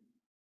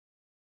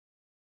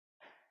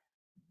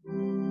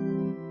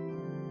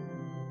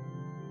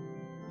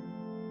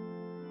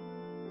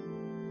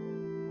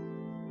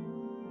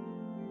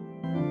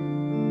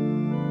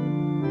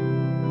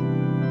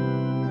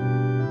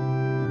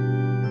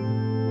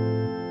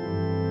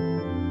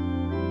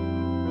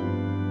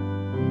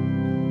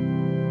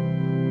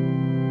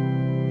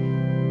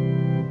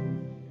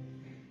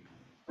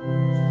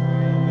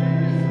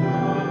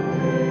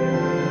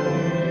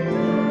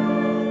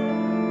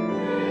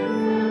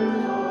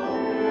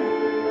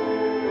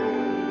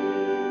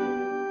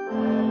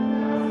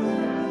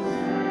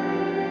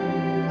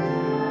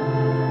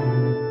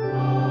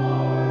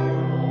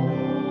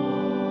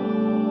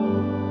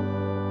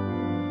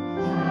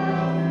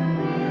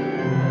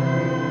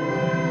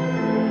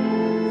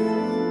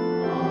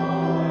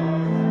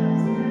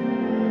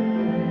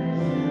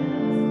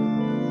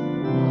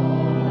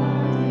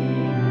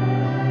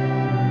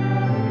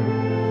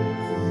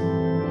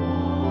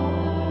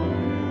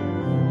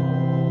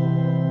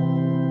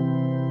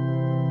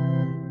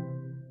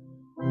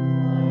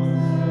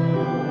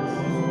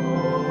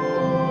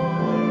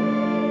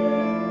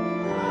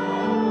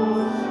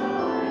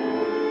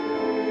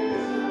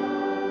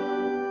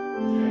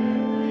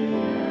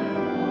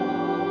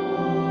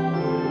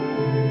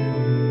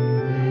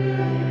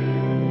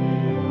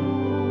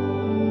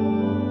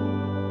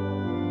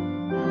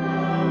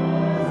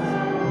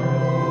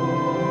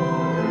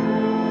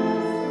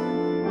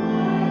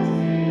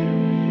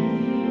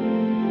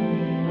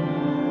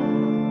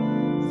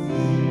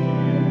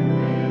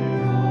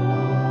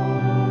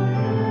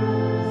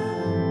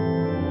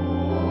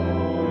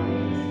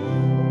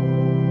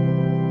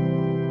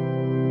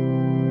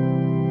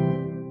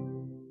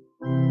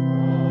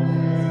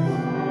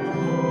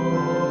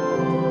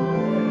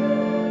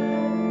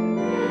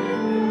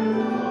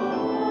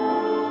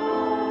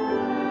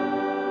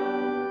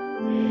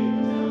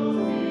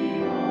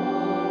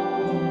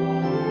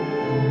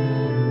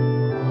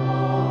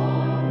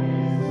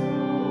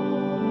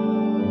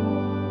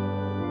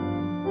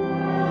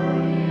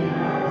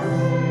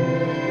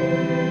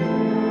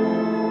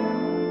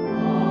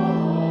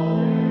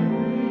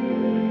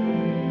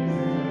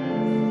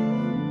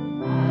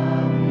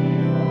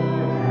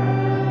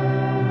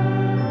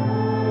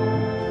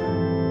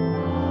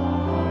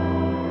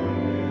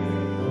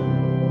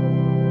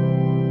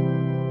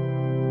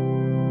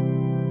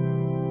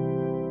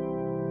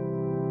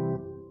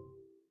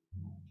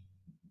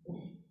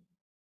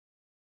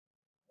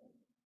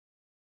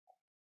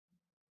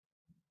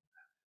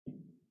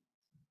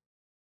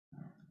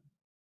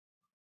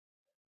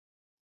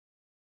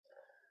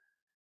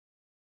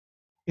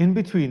 In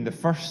between the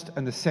first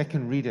and the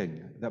second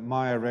reading that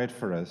Maya read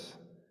for us,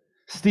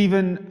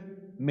 Stephen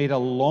made a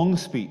long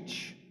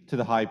speech to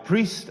the high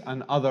priest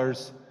and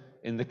others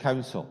in the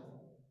council.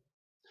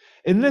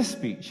 In this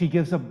speech, he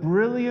gives a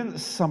brilliant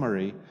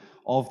summary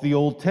of the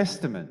Old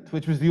Testament,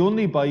 which was the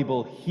only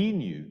Bible he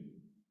knew,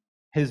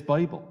 his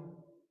Bible.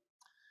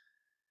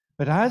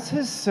 But as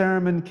his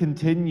sermon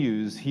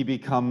continues, he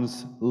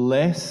becomes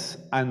less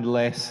and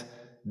less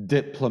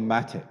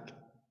diplomatic.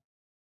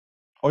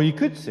 Or you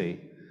could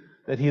say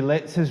that he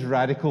lets his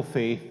radical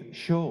faith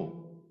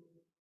show.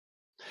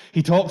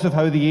 He talks of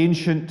how the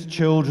ancient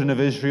children of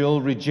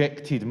Israel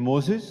rejected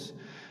Moses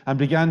and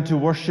began to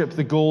worship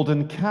the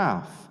golden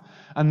calf,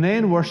 and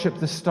then worship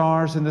the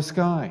stars in the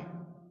sky.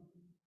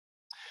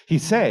 He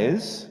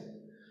says,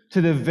 to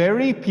the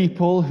very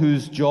people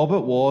whose job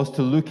it was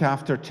to look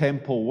after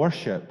temple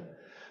worship,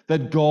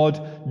 that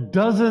God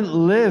doesn't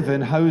live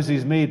in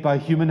houses made by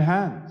human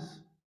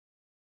hands.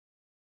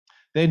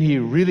 Then he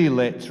really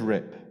lets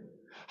rip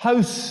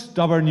How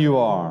stubborn you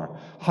are,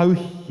 how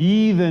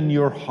heathen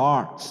your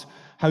hearts,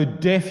 how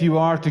deaf you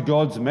are to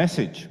God's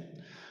message.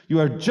 You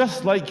are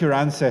just like your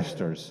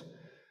ancestors.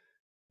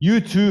 You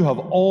too have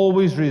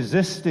always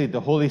resisted the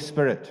Holy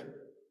Spirit.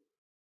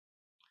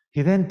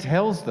 He then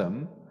tells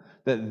them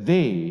that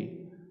they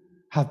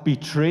have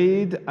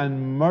betrayed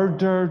and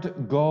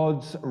murdered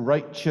God's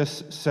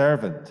righteous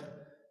servant,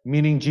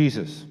 meaning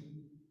Jesus.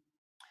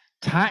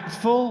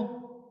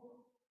 Tactful,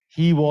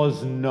 he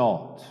was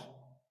not.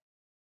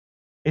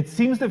 It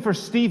seems that for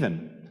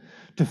Stephen,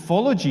 to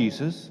follow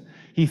Jesus,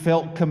 he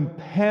felt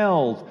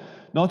compelled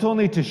not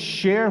only to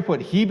share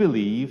what he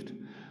believed,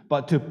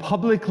 but to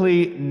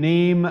publicly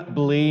name,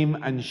 blame,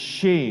 and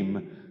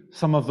shame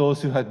some of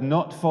those who had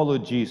not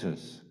followed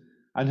Jesus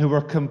and who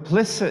were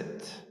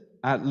complicit,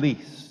 at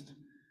least,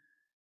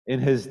 in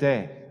his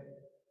death.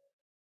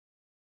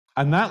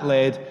 And that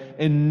led,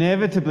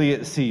 inevitably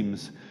it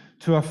seems,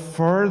 to a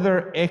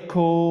further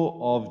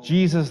echo of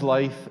Jesus'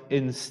 life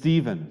in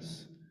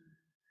Stephen's.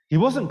 He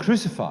wasn't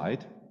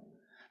crucified.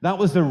 That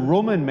was the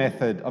Roman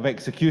method of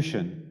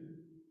execution.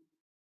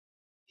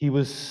 He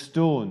was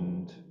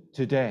stoned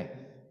to death.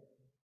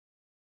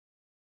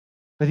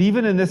 But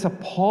even in this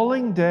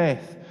appalling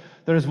death,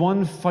 there is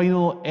one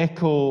final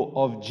echo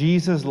of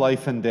Jesus'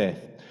 life and death.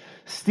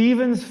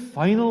 Stephen's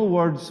final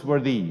words were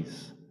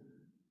these,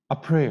 a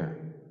prayer.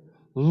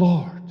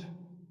 Lord,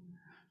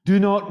 do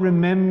not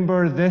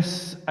remember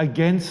this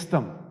against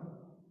them.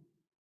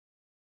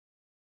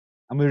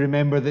 And we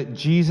remember that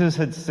Jesus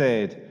had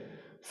said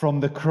from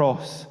the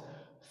cross,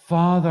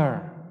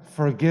 Father,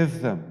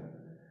 forgive them.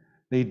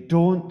 They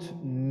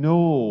don't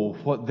know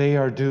what they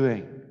are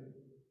doing.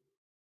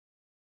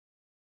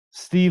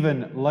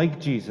 Stephen, like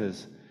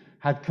Jesus,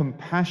 had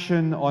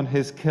compassion on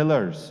his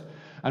killers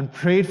and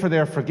prayed for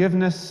their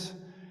forgiveness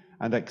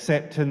and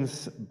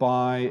acceptance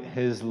by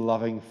his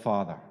loving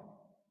Father.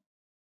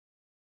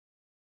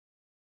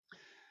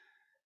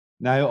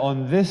 Now,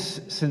 on this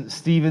St.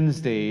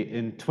 Stephen's Day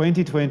in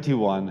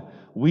 2021,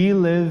 we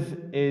live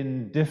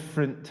in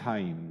different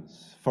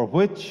times, for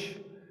which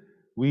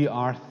we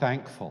are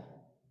thankful.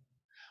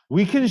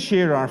 We can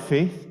share our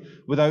faith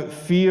without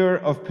fear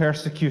of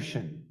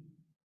persecution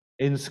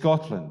in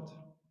Scotland.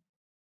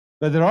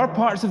 But there are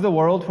parts of the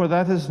world where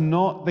that is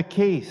not the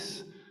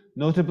case,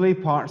 notably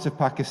parts of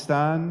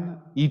Pakistan,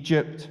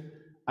 Egypt,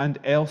 and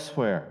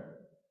elsewhere.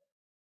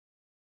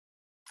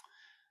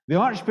 The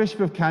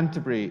Archbishop of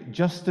Canterbury,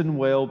 Justin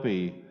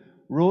Welby,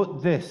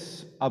 wrote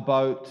this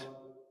about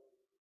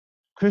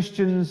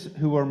Christians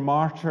who were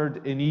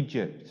martyred in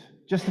Egypt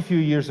just a few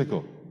years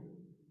ago.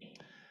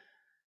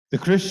 The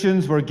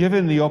Christians were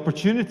given the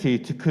opportunity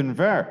to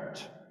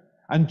convert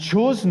and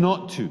chose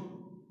not to,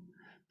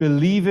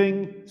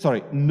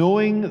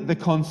 knowing the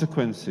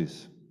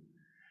consequences.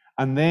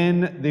 And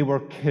then they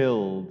were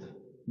killed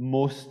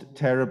most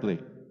terribly.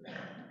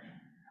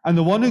 And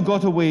the one who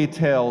got away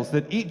tells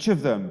that each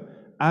of them,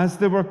 as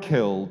they were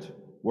killed,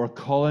 were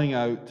calling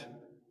out,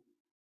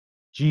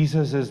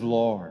 Jesus is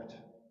Lord.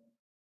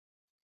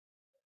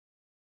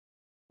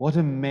 What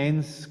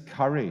immense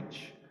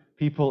courage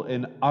people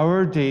in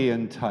our day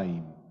and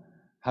time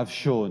have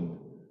shown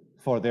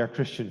for their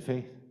Christian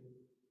faith.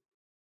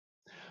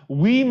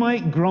 We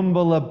might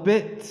grumble a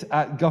bit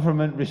at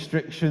government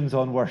restrictions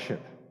on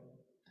worship,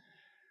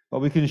 but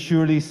we can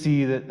surely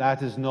see that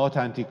that is not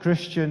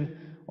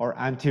anti-Christian or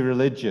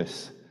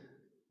anti-religious,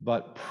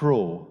 but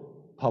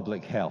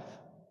pro-public health.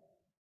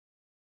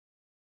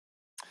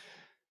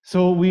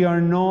 So we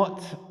are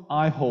not,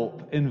 I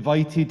hope,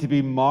 invited to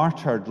be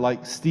martyred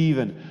like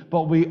Stephen,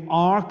 but we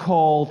are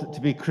called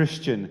to be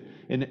Christian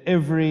in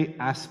every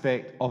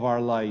aspect of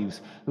our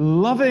lives,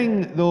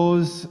 loving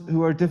those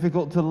who are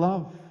difficult to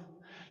love,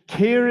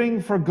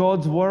 caring for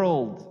God's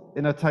world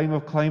in a time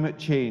of climate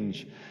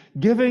change,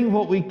 giving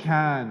what we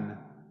can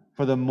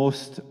for the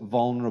most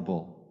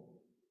vulnerable,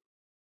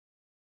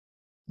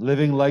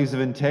 living lives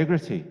of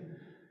integrity,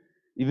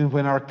 even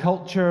when our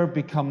culture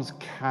becomes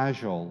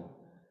casual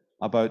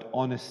about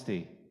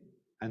honesty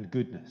and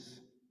goodness.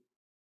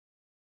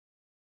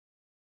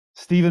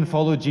 Stephen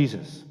followed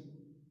Jesus.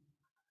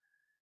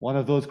 One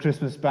of those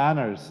Christmas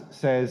banners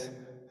says,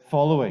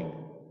 following.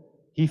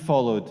 He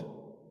followed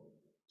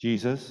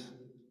Jesus.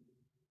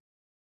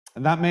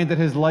 And that meant that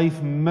his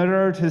life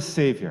mirrored his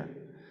Savior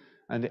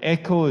and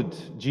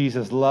echoed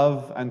Jesus'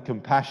 love and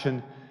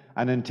compassion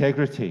and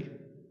integrity.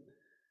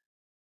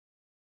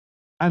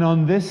 And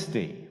on this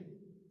day,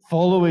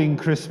 following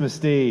Christmas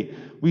Day,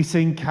 we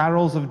sing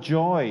carols of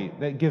joy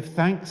that give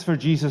thanks for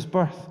Jesus'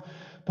 birth,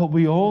 but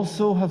we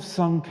also have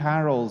sung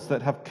carols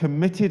that have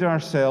committed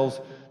ourselves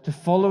to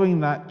following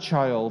that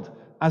child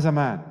as a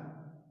man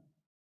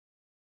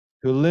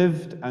who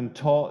lived and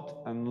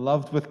taught and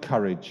loved with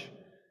courage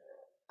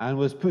and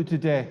was put to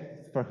death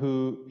for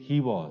who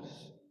he was.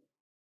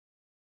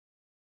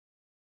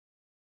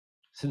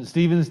 St.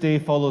 Stephen's Day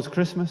follows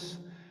Christmas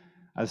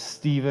as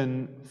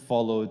Stephen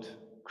followed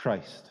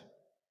Christ.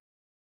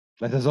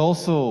 Let us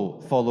also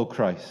follow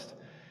Christ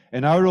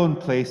in our own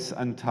place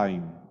and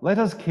time. Let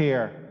us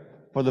care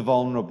for the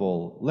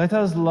vulnerable. Let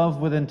us love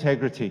with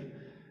integrity.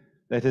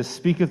 Let us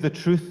speak of the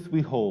truth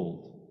we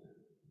hold.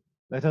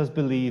 Let us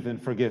believe in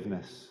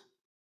forgiveness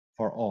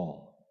for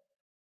all.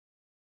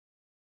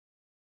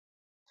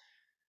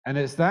 And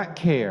it's that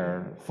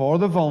care for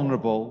the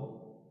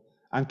vulnerable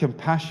and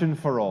compassion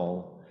for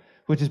all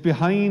which is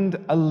behind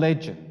a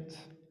legend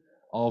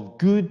of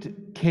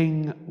good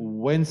King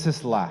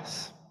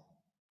Wenceslas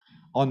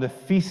on the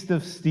feast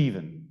of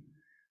Stephen,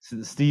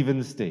 St.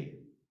 Stephen's Day.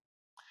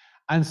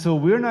 And so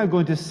we're now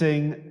going to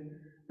sing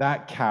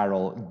that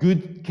carol,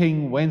 Good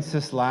King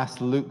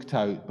Wenceslas Looked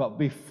Out. But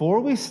before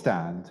we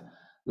stand,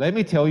 let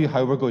me tell you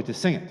how we're going to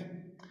sing it.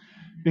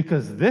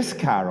 Because this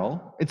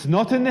carol, it's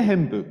not in the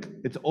hymn book,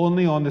 it's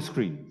only on the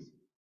screen.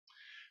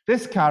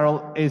 This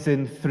carol is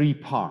in 3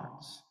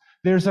 parts.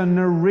 There's a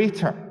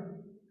narrator,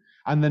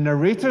 and the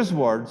narrator's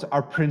words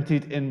are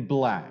printed in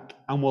black,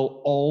 and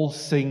we'll all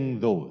sing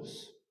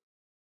those.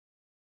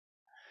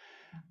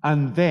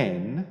 And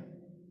then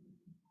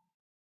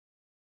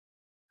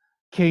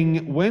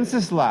King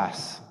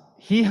Wenceslas,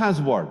 he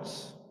has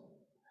words,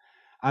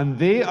 and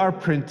they are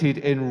printed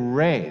in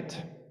red.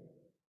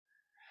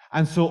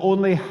 And so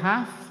only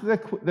half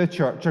the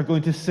church are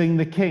going to sing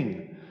the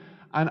king.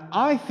 And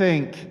I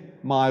think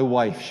my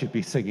wife should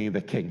be singing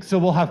the king. So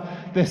we'll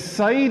have the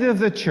side of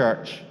the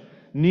church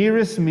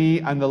nearest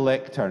me and the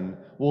lectern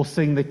will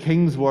sing the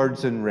king's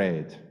words in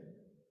red.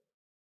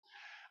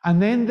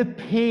 And then the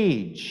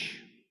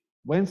page,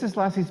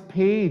 Wenceslas's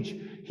page,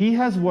 he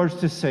has words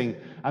to sing,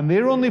 and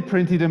they're only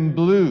printed in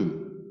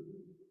blue.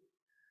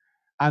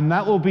 And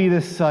that will be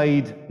the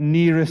side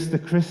nearest the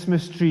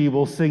Christmas tree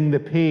will sing the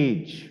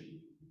page.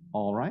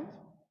 All right?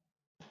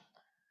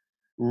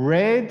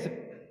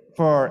 Red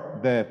for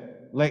the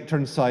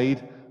lectern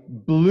side,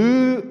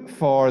 blue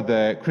for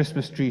the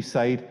Christmas tree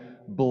side,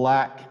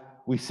 black,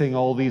 we sing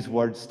all these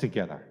words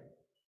together.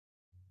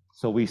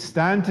 So we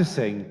stand to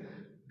sing,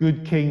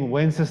 Good King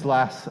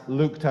Wenceslas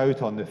Looked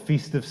Out on the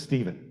Feast of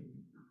Stephen.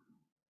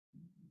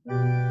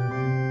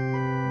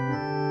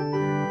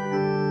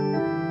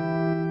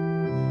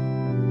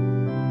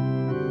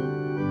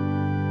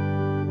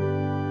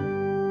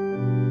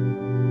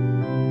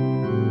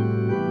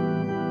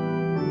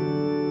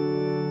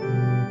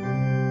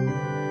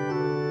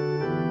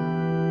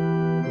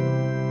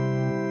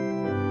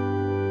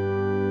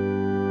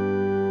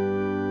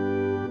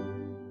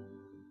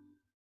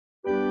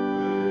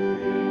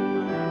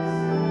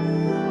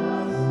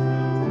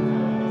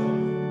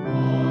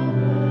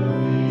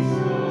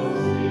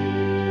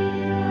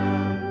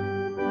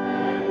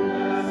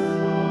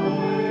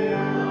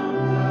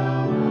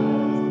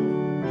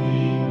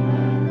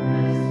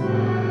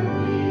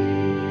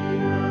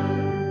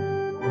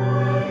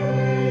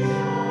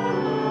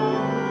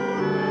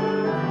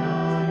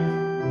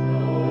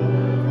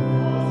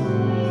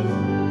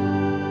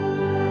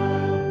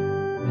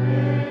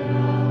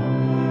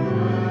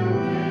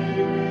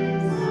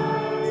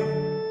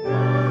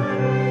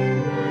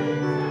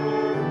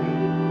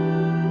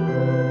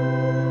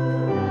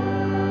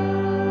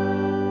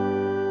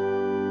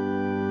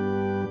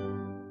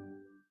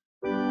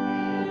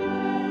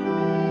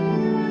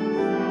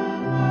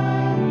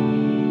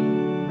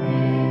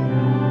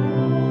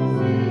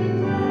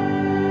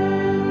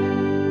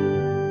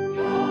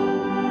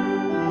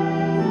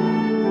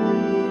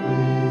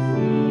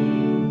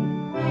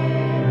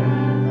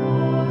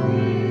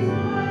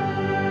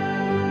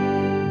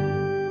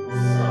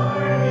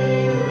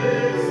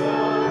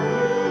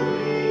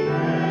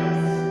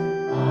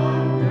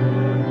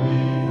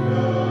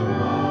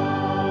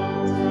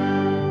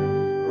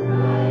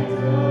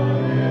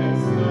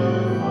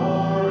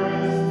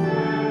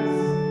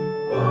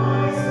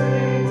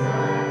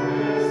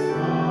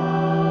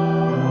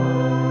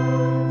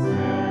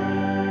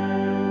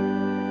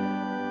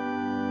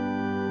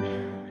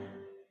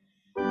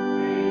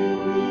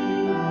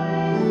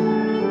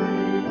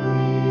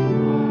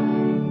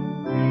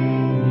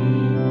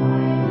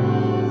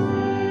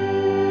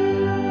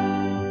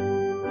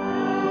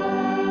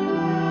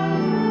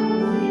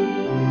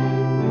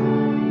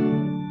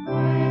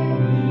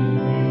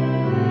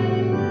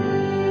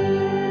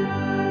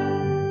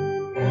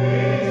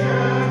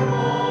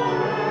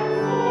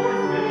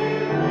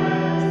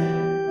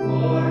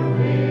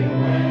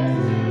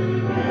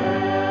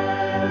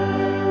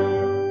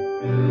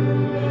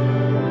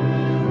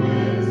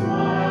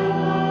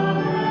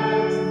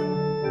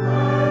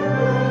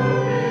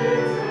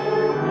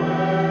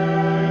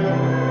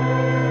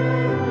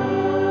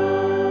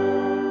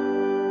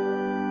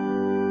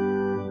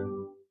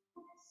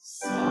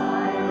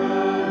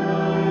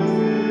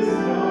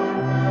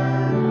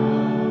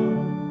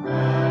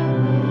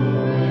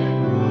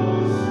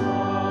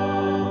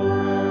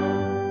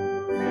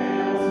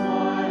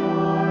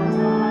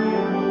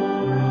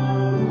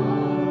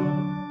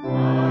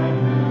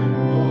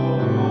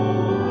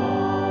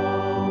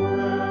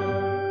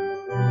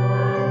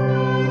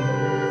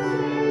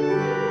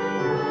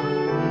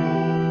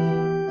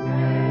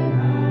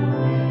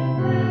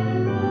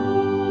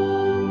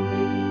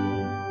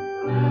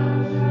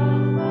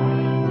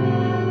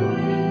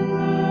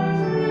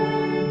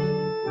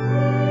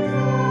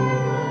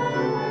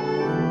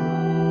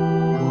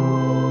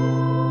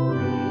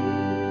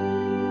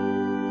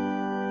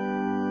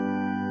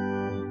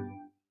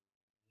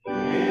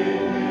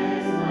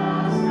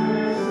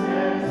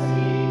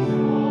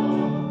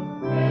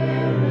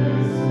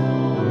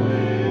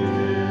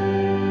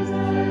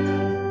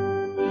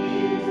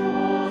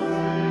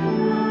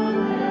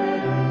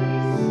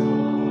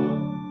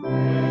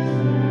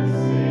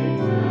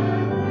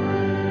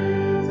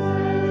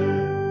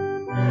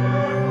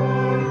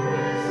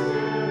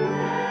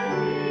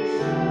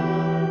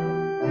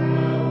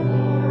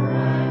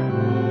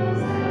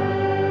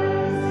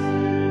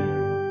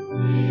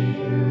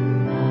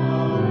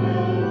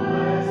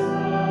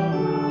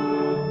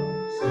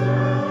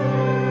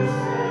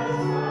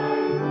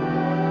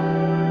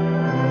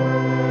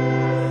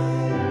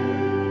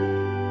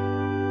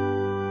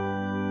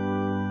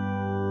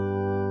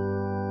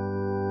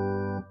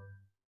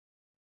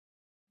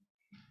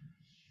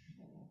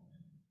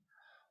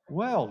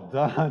 Well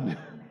done.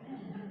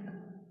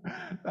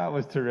 That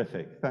was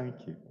terrific.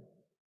 Thank you.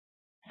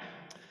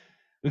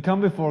 We come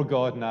before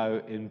God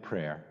now in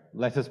prayer.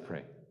 Let us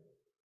pray.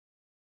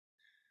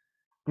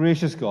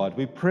 Gracious God,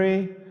 we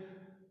pray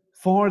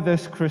for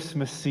this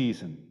Christmas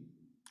season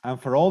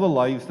and for all the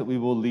lives that we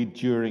will lead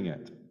during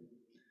it.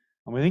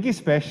 And we think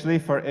especially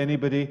for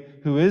anybody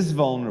who is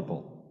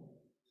vulnerable,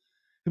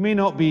 who may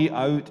not be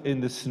out in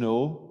the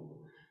snow,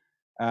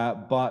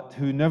 but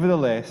who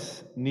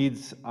nevertheless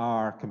needs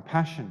our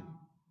compassion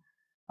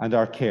and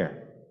our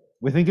care.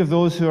 We think of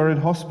those who are in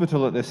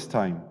hospital at this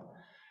time,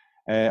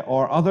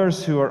 or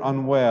others who are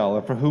unwell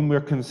or for whom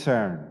we're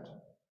concerned.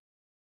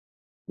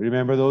 We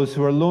remember those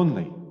who are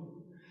lonely,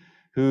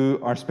 who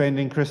are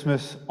spending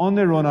Christmas on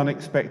their own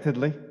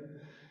unexpectedly,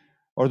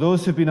 or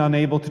those who've been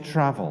unable to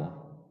travel.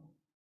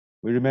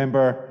 We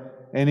remember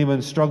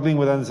anyone struggling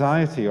with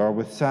anxiety or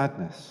with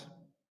sadness.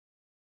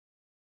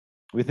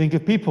 We think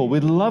of people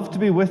we'd love to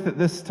be with at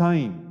this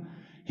time,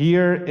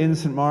 here in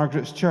St.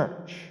 Margaret's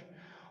Church,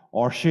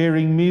 or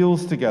sharing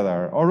meals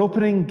together, or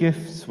opening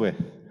gifts with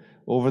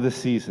over the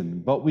season,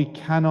 but we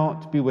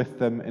cannot be with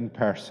them in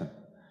person.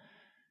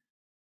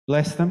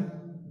 Bless them,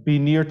 be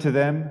near to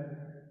them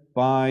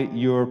by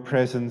your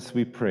presence,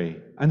 we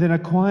pray. And in a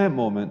quiet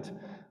moment,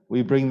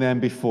 we bring them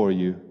before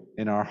you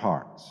in our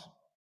hearts.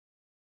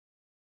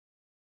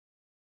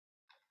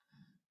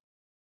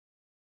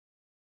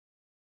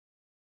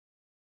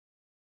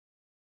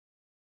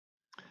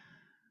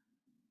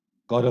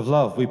 God of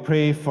love, we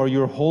pray for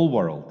your whole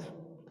world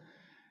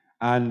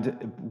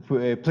and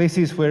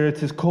places where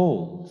it is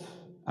cold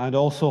and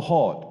also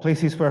hot,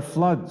 places where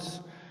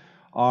floods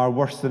are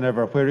worse than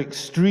ever, where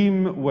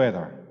extreme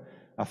weather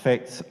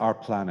affects our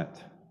planet.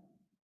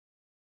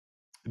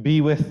 Be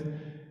with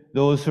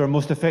those who are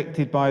most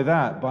affected by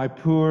that, by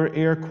poor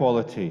air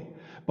quality,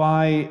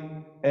 by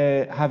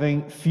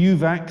having few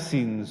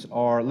vaccines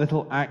or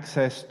little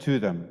access to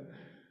them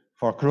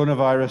for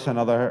coronavirus and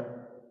other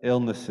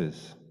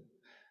illnesses.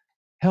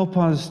 Help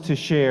us to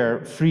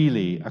share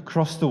freely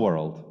across the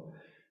world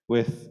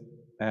with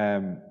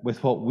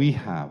what we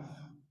have,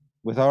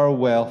 with our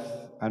wealth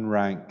and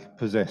rank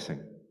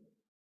possessing.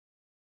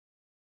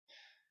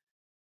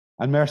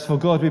 And merciful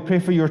God, we pray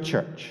for your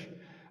church.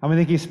 And we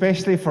think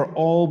especially for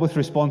all with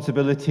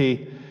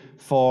responsibility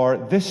for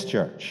this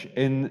church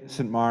in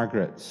St.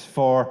 Margaret's,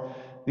 for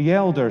the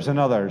elders and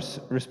others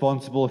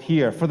responsible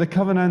here, for the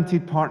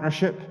covenanted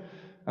partnership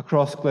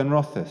across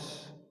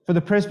Glenrothes, for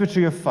the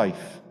Presbytery of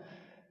Fife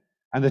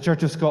and the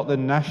Church of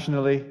Scotland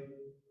nationally,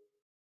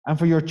 and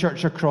for your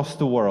church across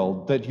the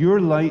world, that your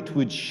light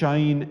would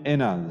shine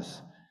in us,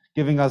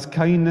 giving us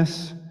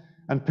kindness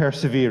and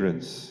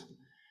perseverance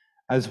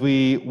as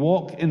we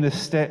walk in the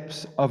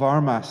steps of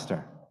our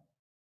Master,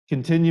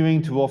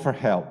 continuing to offer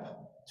help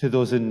to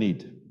those in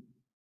need.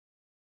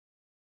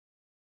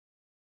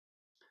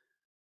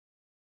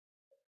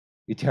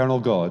 Eternal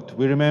God,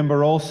 we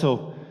remember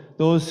also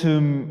those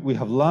whom we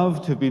have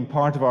loved, who have been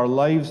part of our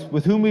lives,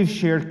 with whom we've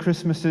shared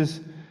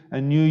Christmases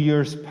and New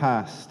Year's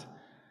past,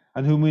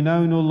 and whom we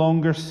now no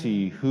longer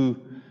see,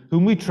 whom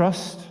we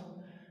trust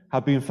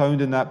have been found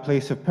in that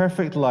place of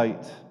perfect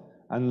light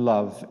and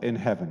love in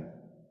heaven.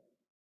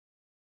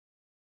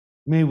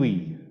 May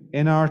we,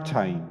 in our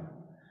time,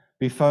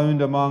 be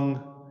found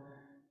among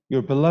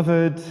your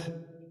beloved,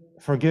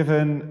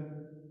 forgiven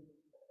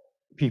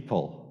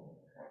people,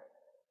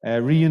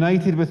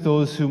 reunited with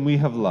those whom we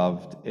have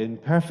loved in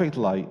perfect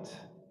light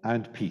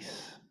and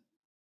peace.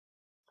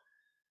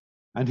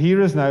 And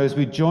hear us now as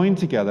we join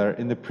together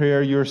in the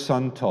prayer your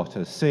Son taught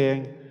us,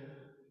 saying,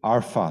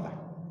 Our Father,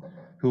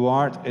 who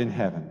art in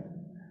heaven,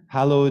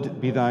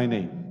 hallowed be thy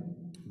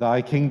name.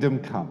 Thy kingdom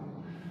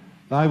come.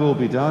 Thy will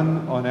be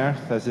done on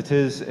earth as it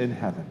is in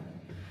heaven.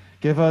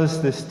 Give us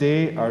this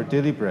day our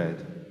daily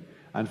bread,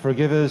 and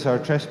forgive us our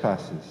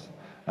trespasses,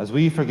 as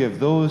we forgive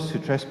those who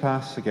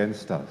trespass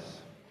against us.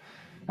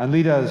 And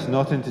lead us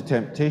not into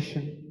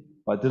temptation,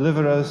 but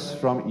deliver us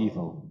from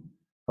evil.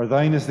 For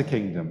thine is the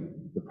kingdom,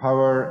 the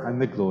power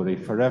and the glory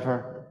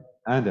forever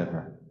and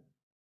ever.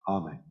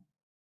 Amen.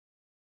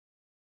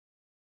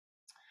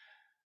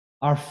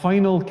 Our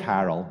final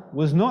carol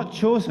was not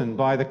chosen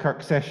by the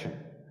Kirk session,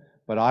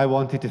 but I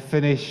wanted to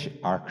finish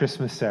our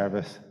Christmas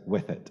service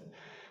with it.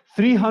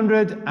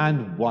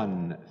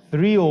 301,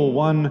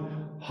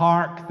 301,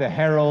 Hark the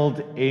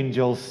Herald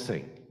Angels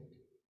Sing.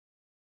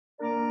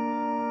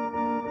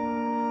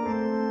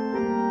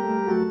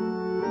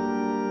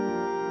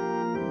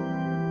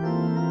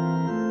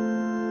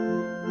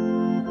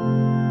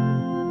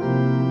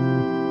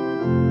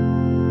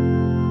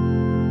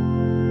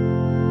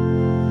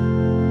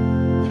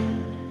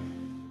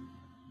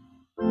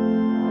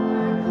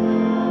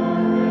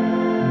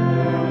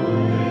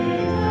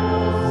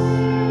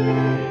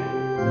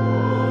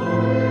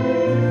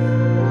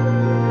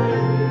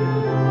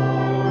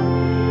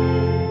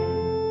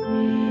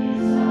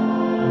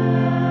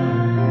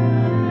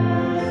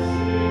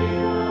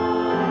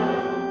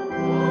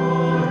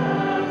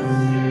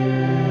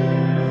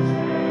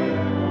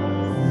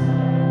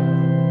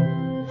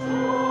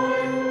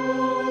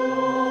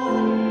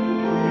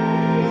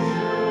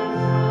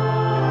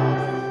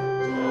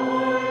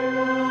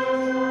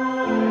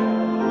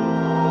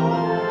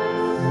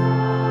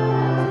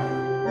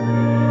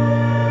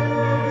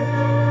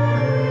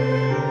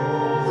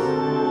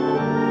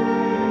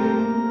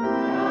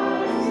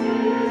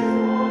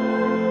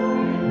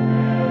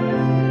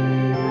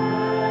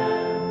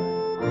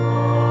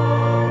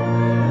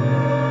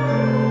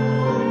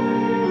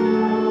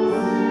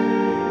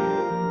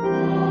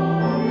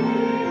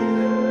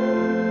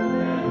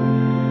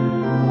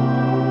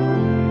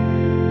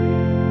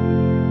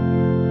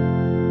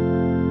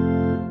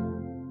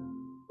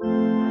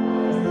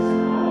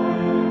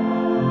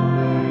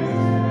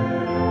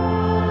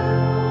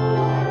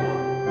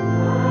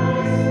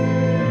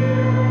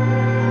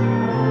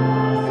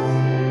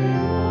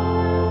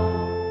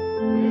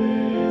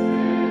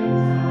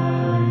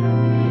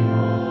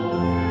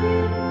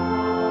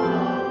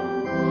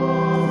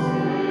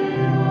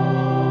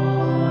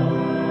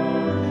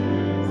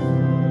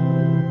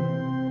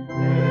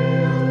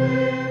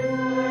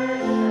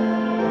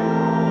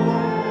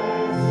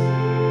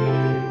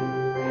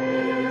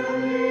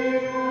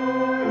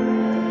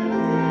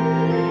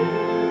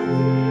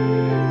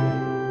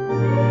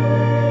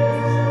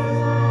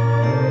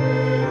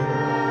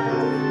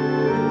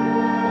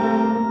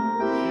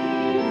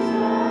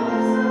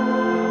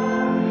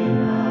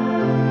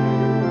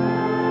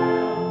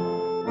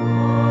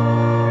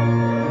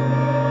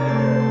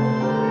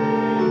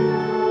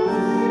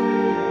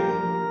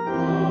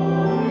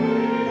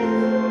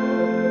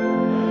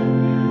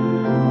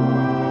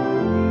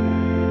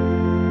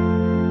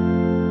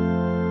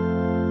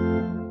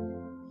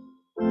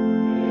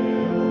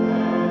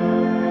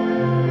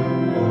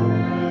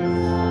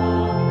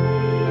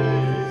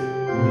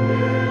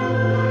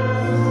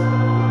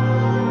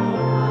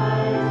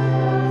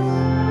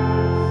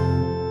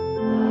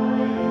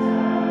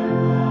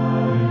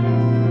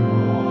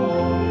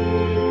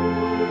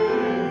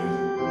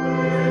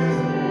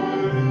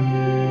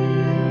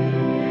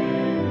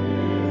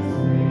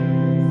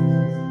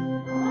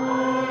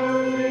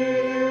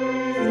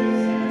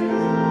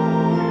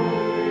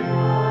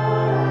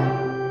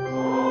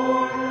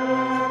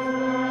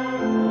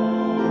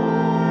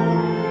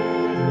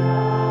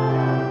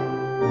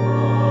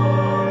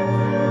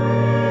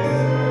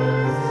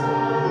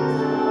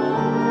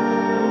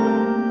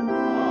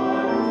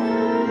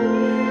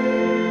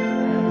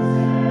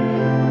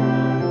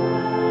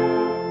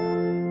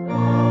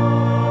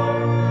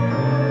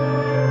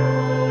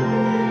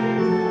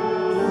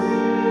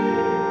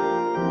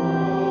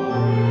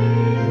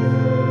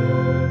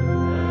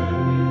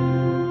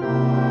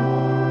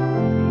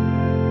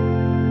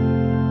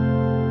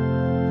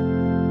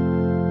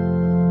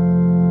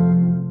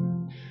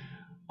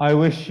 I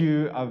wish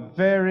you a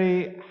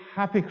very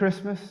happy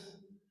Christmas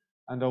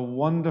and a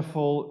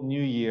wonderful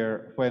new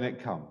year when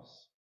it comes.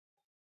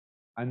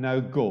 And now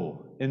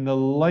go in the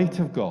light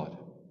of God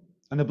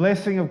and the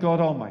blessing of God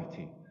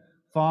Almighty,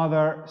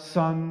 Father,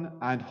 Son,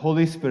 and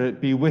Holy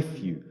Spirit be with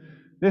you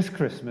this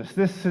Christmas,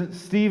 this St.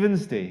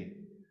 Stephen's Day,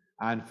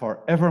 and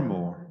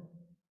forevermore.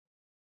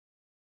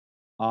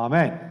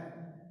 Amen.